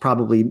individuals,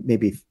 probably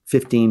maybe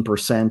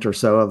 15% or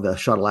so of the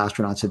shuttle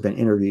astronauts have been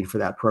interviewed for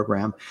that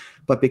program.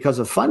 But because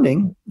of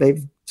funding,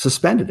 they've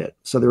suspended it.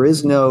 So there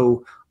is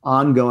no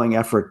ongoing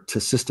effort to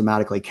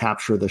systematically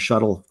capture the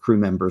shuttle crew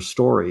members'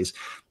 stories.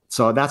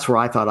 So that's where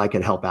I thought I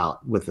could help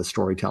out with the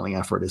storytelling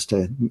effort, is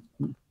to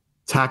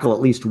tackle at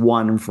least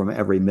one from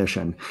every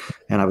mission.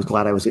 And I was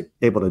glad I was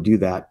able to do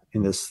that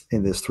in this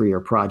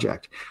 3-year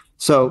project.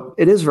 So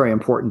it is very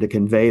important to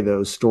convey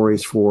those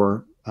stories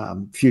for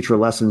future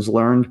lessons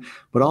learned,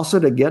 but also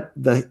to get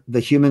the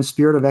human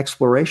spirit of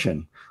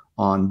exploration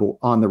on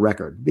the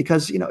record,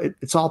 because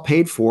it's all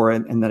paid for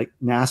in the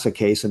NASA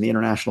case and the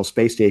International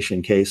Space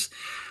Station case.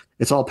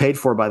 It's all paid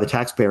for by the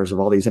taxpayers of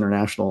all these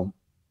international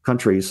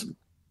countries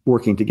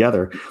working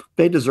together.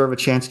 They deserve a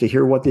chance to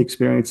hear what the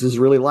experience is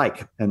really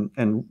like,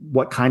 and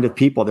what kind of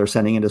people they're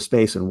sending into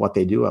space and what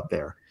they do up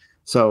there.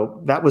 So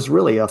that was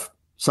really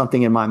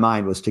something in my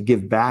mind, was to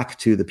give back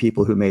to the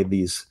people who made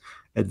these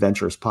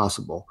adventures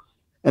possible.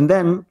 And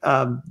then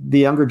the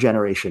younger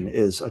generation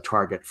is a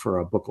target for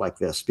a book like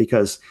this,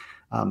 because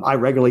I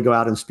regularly go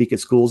out and speak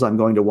at schools. I'm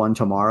going to one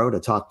tomorrow to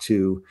talk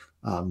to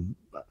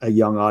a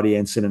young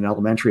audience in an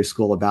elementary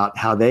school about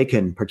how they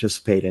can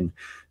participate in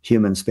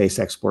human space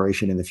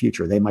exploration in the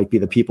future. They might be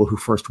the people who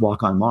first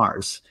walk on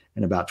Mars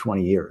in about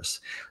 20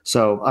 years.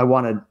 So I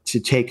wanted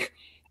to take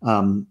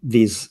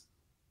these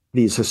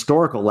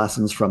historical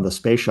lessons from the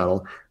Space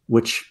Shuttle,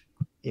 which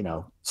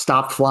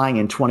stopped flying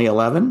in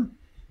 2011.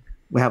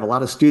 We have a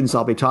lot of students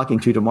I'll be talking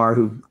to tomorrow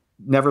who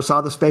never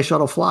saw the Space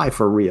Shuttle fly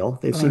for real.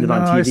 They've seen it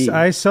on TV.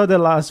 I saw the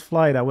last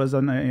flight.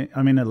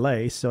 I'm in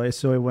LA, so I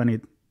saw it when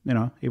it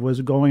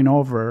was going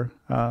over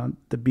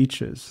the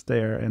beaches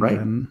there, and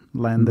then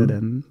landed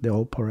in the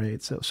old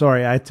parade. So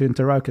sorry, I had to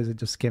interrupt because it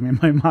just came in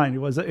my mind. It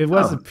was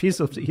a piece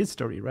of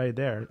history right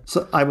there.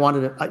 So I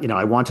wanted to,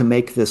 I want to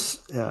make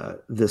this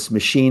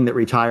machine that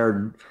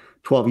retired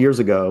 12 years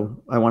ago,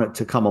 I want it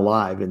to come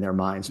alive in their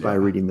minds by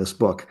reading this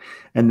book,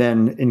 and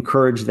then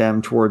encourage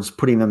them towards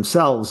putting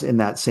themselves in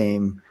that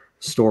same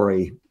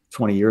story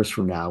 20 years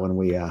from now, when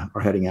we are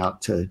heading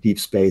out to deep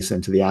space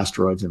and to the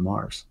asteroids and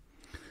Mars.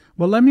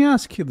 Well, let me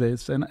ask you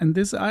this, and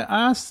this I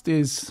asked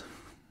this,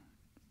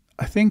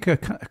 I think a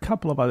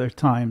couple of other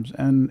times,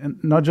 and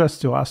not just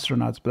to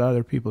astronauts, but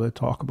other people that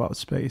talk about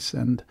space,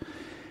 and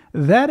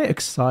that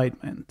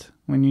excitement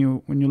when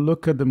you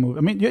look at the movie.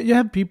 I mean, you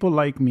have people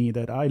like me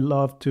that I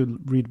love to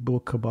read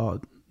book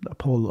about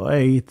Apollo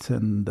 8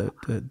 and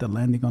the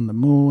landing on the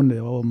moon.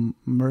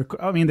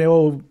 They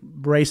all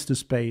race to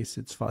space.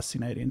 It's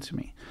fascinating to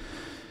me,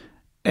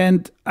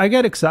 and I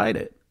get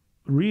excited,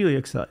 really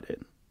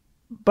excited,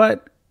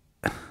 but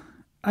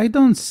I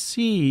don't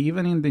see,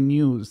 even in the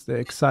news, the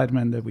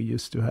excitement that we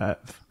used to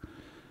have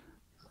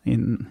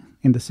in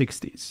the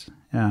 60s,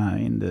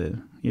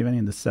 even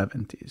in the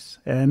 70s,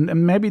 and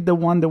maybe the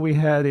one that we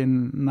had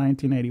in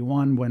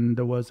 1981 when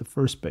there was the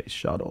first space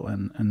shuttle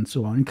and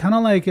so on. And kind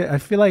of like, I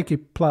feel like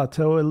it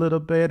plateaued a little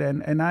bit,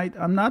 and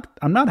I'm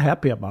not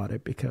happy about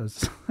it,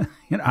 because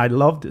I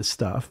love this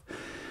stuff.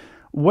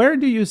 Where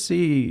do you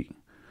see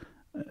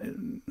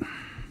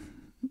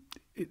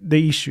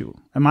the issue?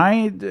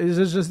 Is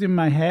it just in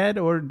my head,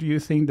 or do you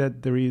think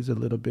that there is a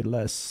little bit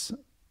less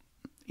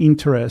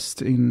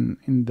interest in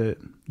the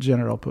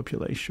general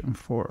population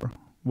for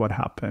what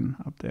happened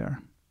up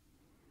there?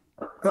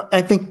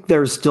 I think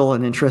there's still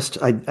an interest.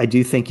 I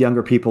do think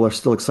younger people are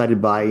still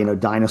excited by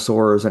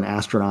dinosaurs and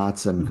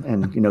astronauts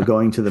and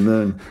going to the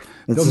moon.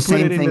 It's Don't the put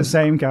same it in thing. the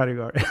same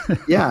category.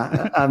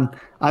 Yeah,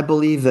 I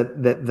believe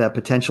that the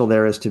potential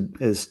there is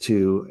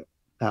to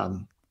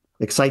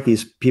excite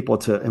these people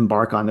to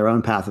embark on their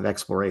own path of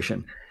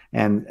exploration.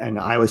 And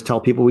I always tell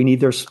people we need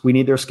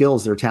their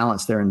skills, their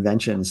talents, their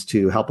inventions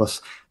to help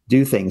us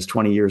do things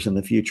 20 years in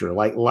the future,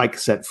 like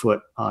set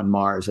foot on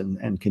Mars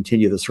and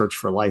continue the search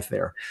for life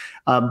there.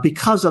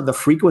 Because of the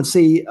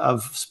frequency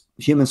of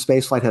human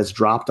spaceflight has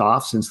dropped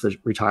off since the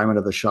retirement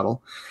of the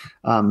shuttle.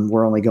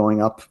 We're only going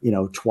up,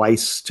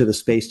 twice to the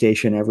space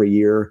station every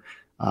year.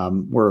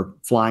 We're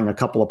flying a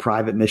couple of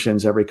private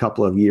missions every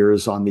couple of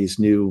years on these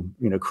new,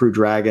 Crew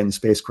Dragon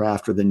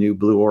spacecraft, or the new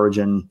Blue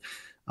Origin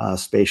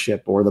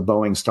spaceship, or the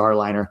Boeing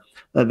Starliner.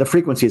 The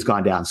frequency has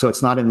gone down, so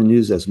it's not in the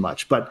news as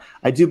much. But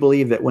I do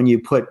believe that when you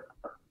put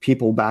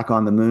people back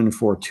on the moon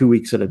for 2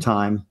 weeks at a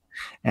time,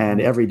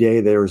 and every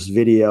day there's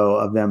video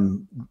of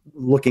them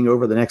looking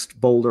over the next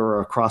boulder,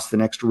 or across the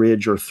next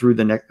ridge, or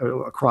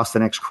across the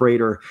next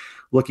crater,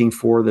 looking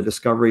for the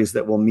discoveries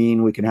that will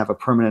mean we can have a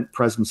permanent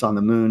presence on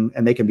the moon,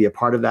 and they can be a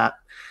part of that.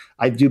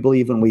 I do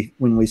believe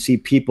when we see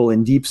people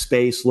in deep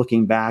space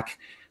looking back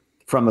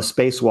from a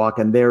spacewalk,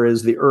 and there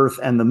is the Earth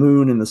and the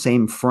moon in the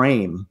same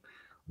frame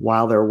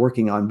while they're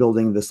working on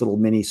building this little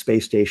mini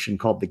space station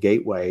called the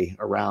Gateway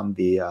around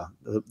the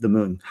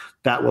moon,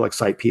 that will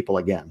excite people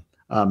again.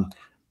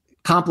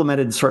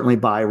 Complemented certainly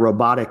by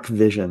robotic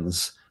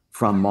visions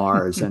from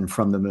Mars and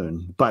from the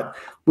moon. But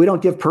we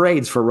don't give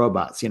parades for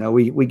robots.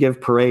 We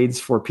give parades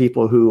for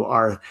people who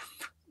are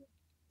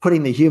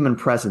putting the human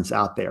presence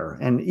out there.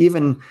 And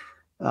even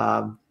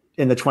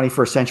in the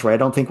 21st century, I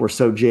don't think we're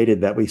so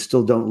jaded that we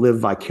still don't live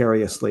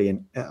vicariously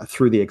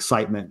through the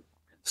excitement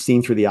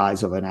seen through the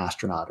eyes of an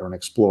astronaut or an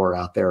explorer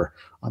out there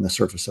on the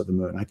surface of the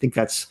moon. I think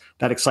that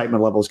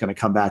excitement level is going to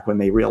come back when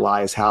they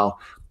realize how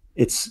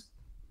it's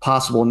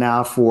possible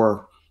now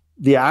for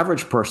the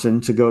average person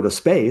to go to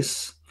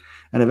space,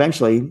 and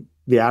eventually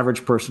the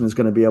average person is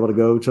going to be able to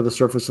go to the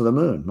surface of the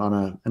moon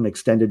on an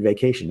extended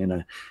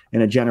vacation.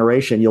 In a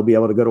generation, you'll be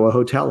able to go to a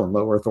hotel in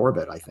low Earth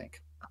orbit, I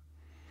think.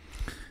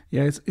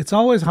 Yeah, it's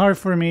always hard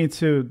for me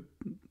to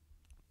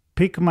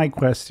pick my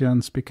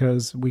questions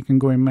because we can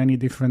go in many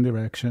different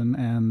directions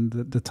and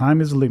the time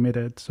is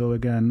limited. So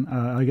again,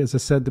 I guess I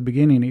said at the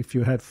beginning, if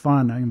you had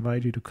fun, I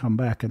invite you to come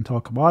back and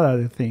talk about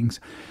other things.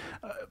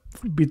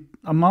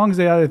 Amongst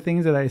the other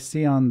things that I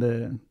see on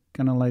the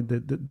kind of like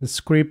the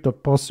script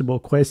of possible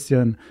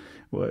question,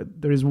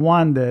 there is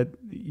one that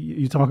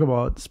you talk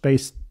about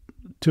space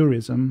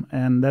tourism,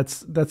 and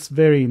that's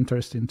very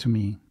interesting to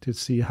me to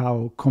see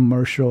how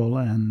commercial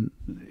and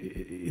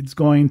it's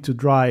going to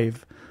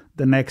drive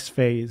the next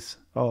phase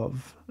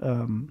of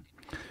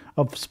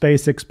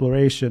space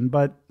exploration.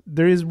 But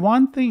there is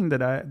one thing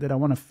that I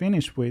want to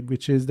finish with,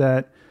 which is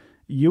that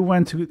you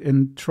went to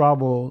and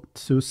traveled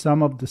to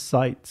some of the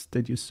sites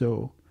that you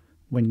saw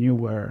when you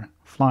were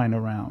flying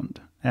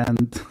around,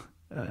 and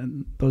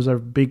those are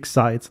big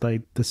sites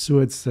like the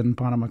Suez and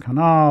Panama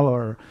Canal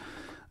or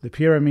the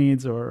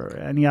pyramids or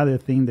any other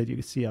thing that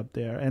you see up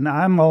there. And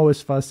I'm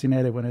always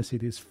fascinated when I see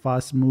these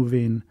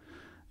fast-moving,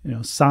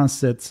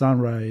 sunset,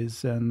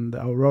 sunrise, and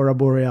aurora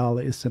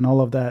borealis, and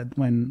all of that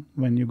when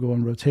you go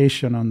on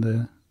rotation on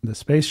the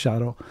space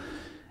shuttle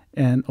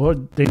or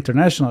the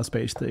International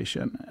Space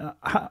Station.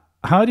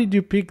 How did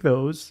you pick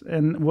those,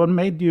 and what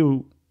made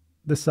you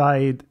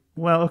decide,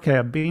 well, okay,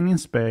 I've been in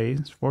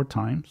space 4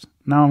 times.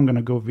 Now I'm going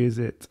to go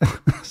visit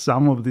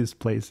some of these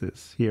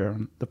places here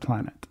on the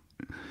planet.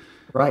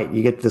 Right.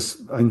 You get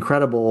this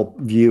incredible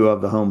view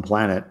of the home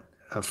planet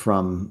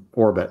from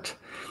orbit.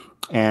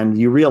 And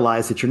you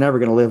realize that you're never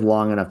going to live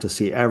long enough to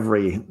see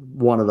every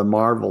one of the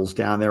marvels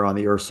down there on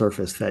the Earth's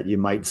surface that you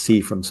might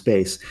see from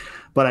space.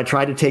 But I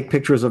try to take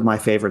pictures of my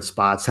favorite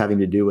spots having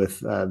to do with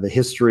the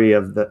history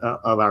of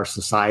our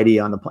society,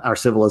 our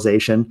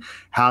civilization.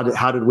 How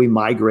did we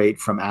migrate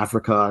from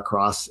Africa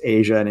across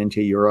Asia and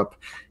into Europe?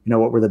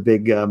 What were the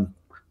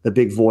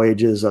big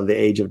voyages of the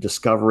age of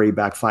discovery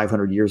back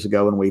 500 years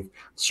ago when we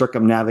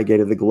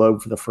circumnavigated the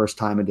globe for the first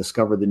time and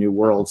discovered the new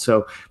world.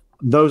 So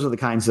those are the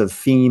kinds of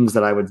themes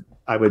that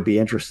I would be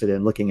interested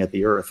in looking at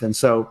the Earth. And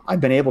so I've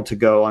been able to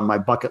go on my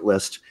bucket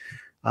list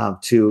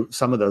to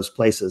some of those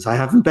places. I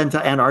haven't been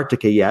to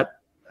Antarctica yet,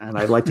 and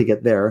I'd like to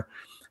get there.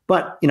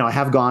 But, I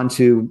have gone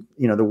to,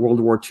 the World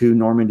War II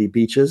Normandy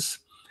beaches,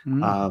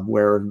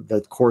 where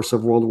the course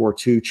of World War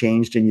II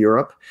changed in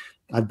Europe.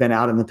 I've been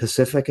out in the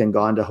Pacific and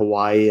gone to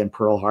Hawaii and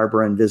Pearl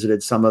Harbor and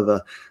visited some of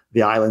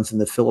the islands in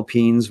the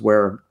Philippines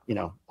where,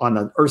 on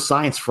the earth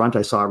science front,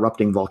 I saw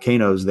erupting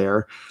volcanoes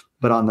there.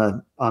 But on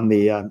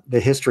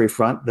the history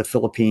front, the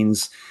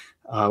Philippines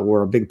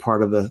were a big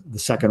part of the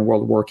Second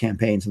World War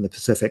campaigns in the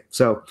Pacific.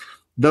 So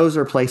those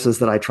are places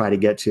that I try to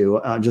get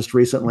to. Just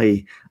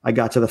recently, I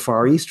got to the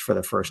Far East for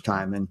the first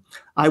time, and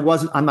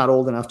I'm not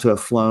old enough to have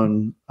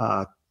flown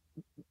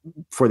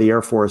for the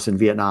Air Force in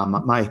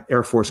Vietnam. My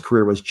Air Force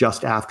career was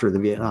just after the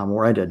Vietnam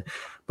War ended,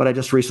 but I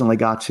just recently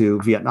got to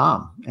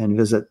Vietnam and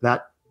visit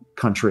that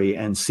country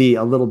and see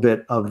a little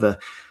bit of the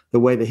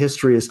way the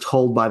history is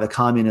told by the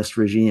communist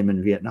regime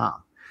in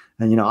Vietnam.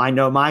 And, I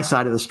know my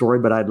side of the story,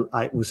 but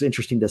it was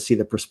interesting to see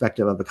the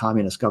perspective of the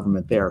communist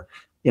government there.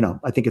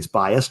 I think it's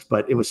biased,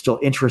 but it was still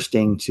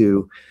interesting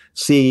to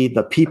see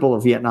the people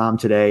of Vietnam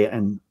today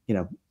and,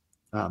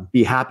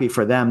 be happy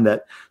for them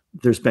that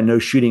there's been no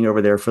shooting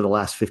over there for the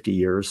last 50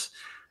 years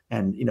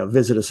and,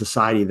 visit a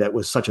society that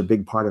was such a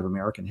big part of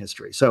American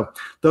history. So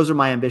those are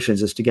my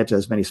ambitions, is to get to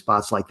as many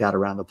spots like that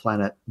around the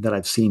planet that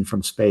I've seen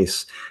from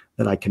space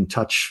that I can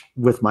touch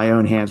with my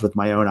own hands, with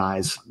my own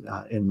eyes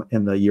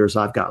in the years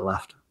I've got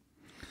left.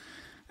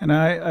 And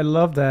I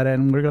love that.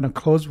 And we're going to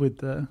close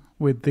with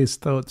these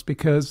thoughts,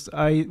 because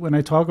when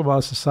I talk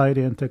about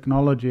society and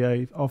technology,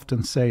 I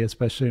often say,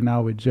 especially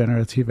now with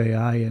generative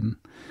AI, and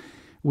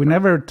we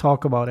never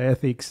talk about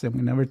ethics, and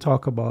we never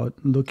talk about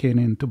looking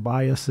into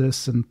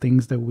biases and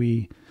things that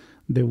we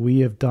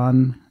have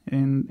done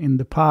in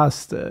the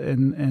past,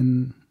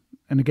 and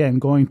again,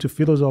 going to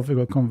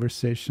philosophical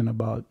conversation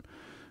about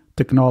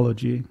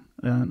technology,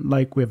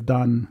 like we've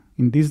done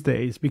in these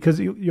days, because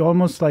you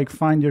almost like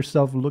find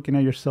yourself looking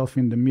at yourself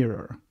in the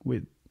mirror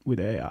with with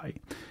AI.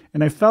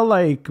 And I felt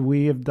like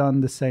we have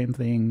done the same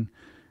thing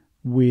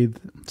with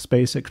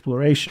space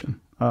exploration.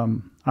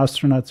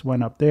 Astronauts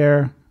went up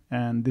there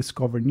and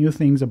discovered new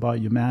things about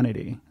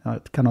humanity,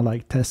 kind of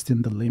like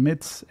testing the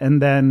limits.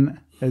 And then,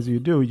 as you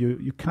do,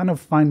 you kind of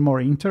find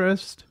more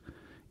interest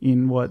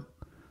in what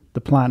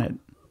the planet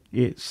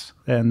is,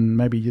 and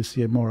maybe you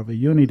see more of a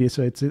unity.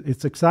 So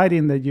it's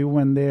exciting that you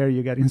went there,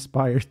 you got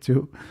inspired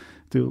to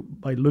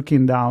by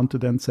looking down to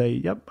then say,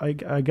 yep,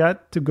 I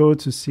got to go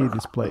to see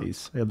this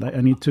place.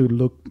 I need to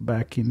look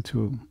back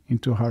into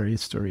our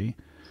history.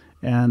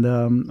 And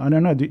I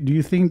don't know, do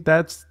you think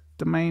that's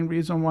the main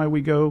reason why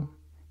we go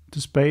to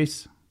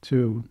space,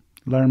 to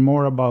learn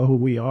more about who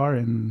we are?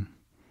 And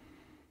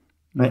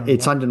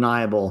it's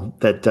undeniable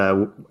that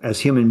as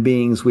human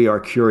beings, we are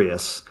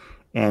curious,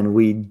 and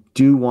we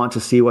do want to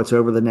see what's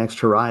over the next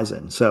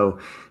horizon. So,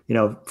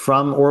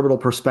 from orbital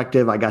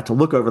perspective, I got to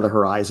look over the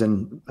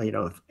horizon,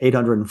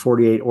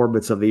 848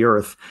 orbits of the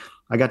Earth.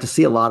 I got to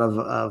see a lot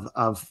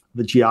of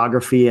the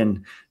geography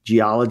and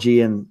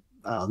geology and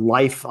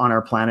life on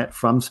our planet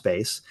from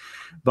space,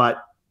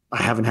 but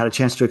I haven't had a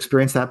chance to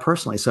experience that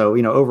personally. So,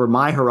 over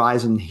my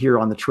horizon here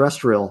on the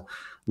terrestrial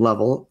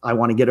level, I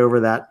want to get over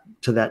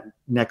to that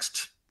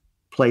next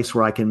place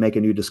where I can make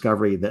a new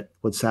discovery that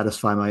would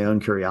satisfy my own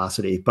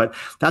curiosity. But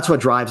that's what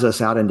drives us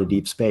out into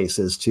deep space,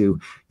 is to,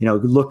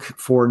 look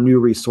for new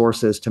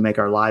resources to make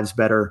our lives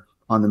better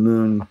on the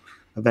moon.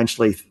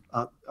 Eventually,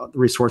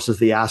 resources,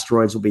 the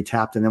asteroids will be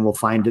tapped, and then we'll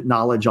find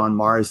knowledge on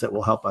Mars that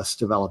will help us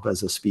develop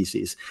as a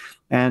species.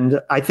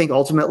 And I think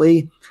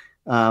ultimately,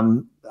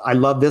 I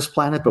love this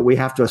planet, but we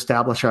have to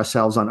establish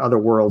ourselves on other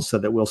worlds so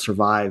that we'll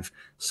survive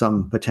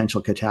some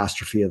potential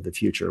catastrophe of the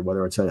future,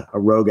 whether it's a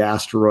rogue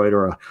asteroid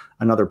or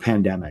another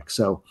pandemic.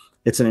 So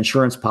it's an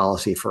insurance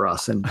policy for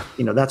us. And,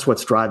 that's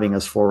what's driving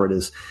us forward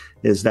is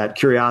that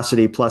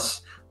curiosity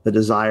plus the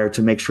desire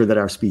to make sure that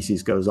our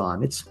species goes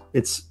on. It's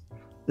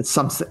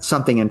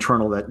something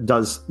internal that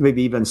does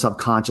maybe even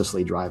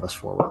subconsciously drive us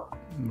forward.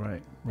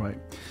 Right.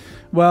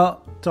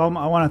 Well, Tom,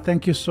 I want to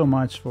thank you so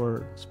much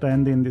for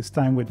spending this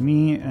time with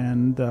me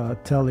and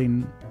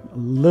telling a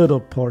little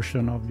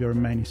portion of your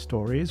many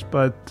stories.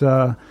 But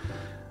I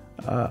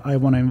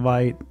want to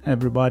invite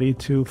everybody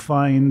to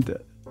find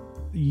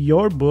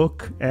your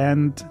book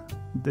and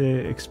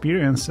the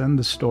experience and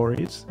the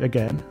stories.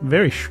 Again,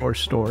 very short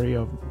story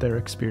of their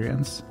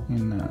experience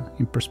in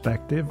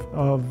perspective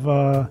of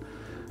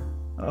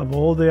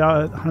all the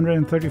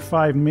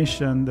 135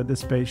 missions that the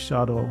Space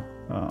Shuttle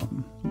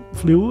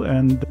flew,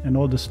 and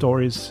all the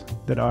stories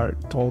that are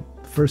told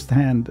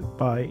firsthand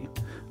by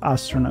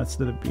astronauts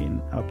that have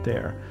been up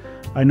there.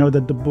 I know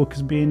that the book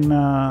has been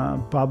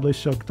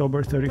published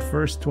October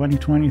 31st,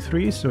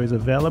 2023, so it's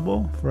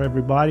available for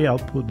everybody. I'll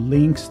put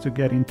links to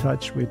get in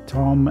touch with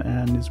Tom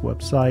and his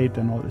website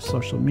and all the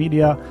social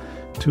media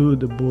to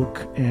the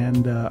book,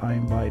 and I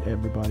invite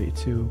everybody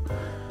to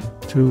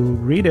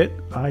read it.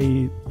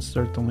 I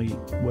certainly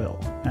will.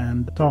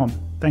 And Tom,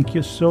 thank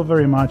you so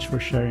very much for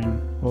sharing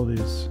all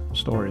these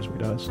stories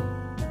with us.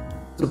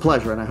 It's a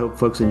pleasure, and I hope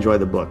folks enjoy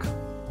the book.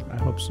 I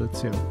hope so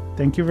too.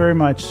 Thank you very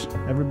much.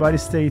 Everybody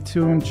stay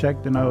tuned,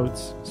 check the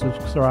notes,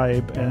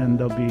 subscribe, and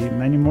there'll be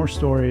many more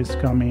stories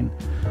coming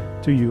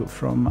to you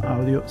from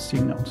Audio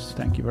Signals.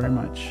 Thank you very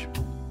much.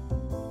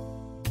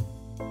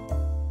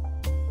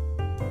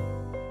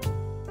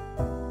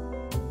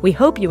 We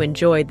hope you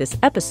enjoyed this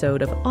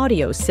episode of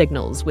Audio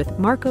Signals with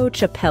Marco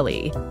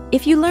Ciappelli.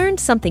 If you learned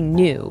something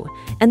new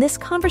and this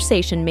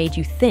conversation made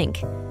you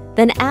think,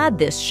 then add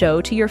this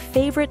show to your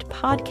favorite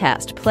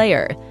podcast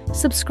player,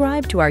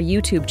 subscribe to our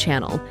YouTube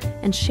channel,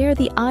 and share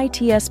the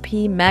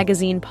ITSP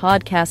Magazine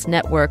Podcast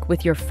Network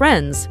with your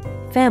friends,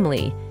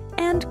 family,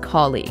 and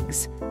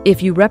colleagues.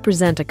 If you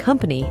represent a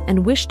company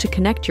and wish to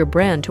connect your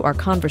brand to our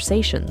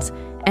conversations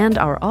and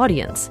our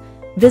audience,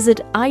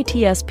 visit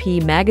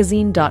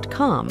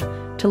itspmagazine.com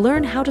to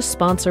learn how to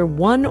sponsor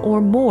one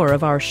or more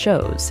of our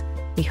shows.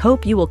 We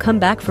hope you will come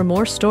back for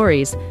more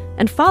stories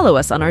and follow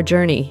us on our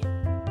journey.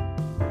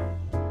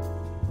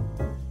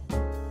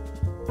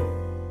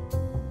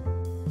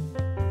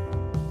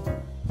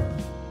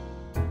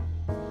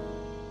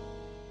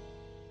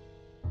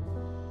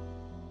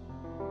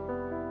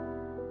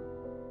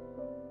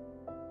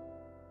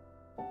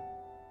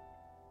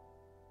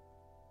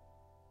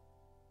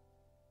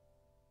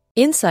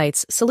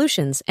 Insights,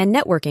 solutions, and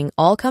networking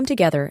all come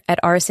together at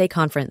RSA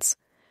Conference.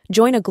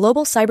 Join a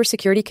global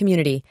cybersecurity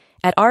community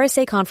at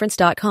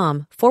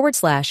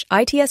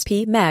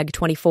rsaconference.com/ITSP Mag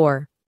 24.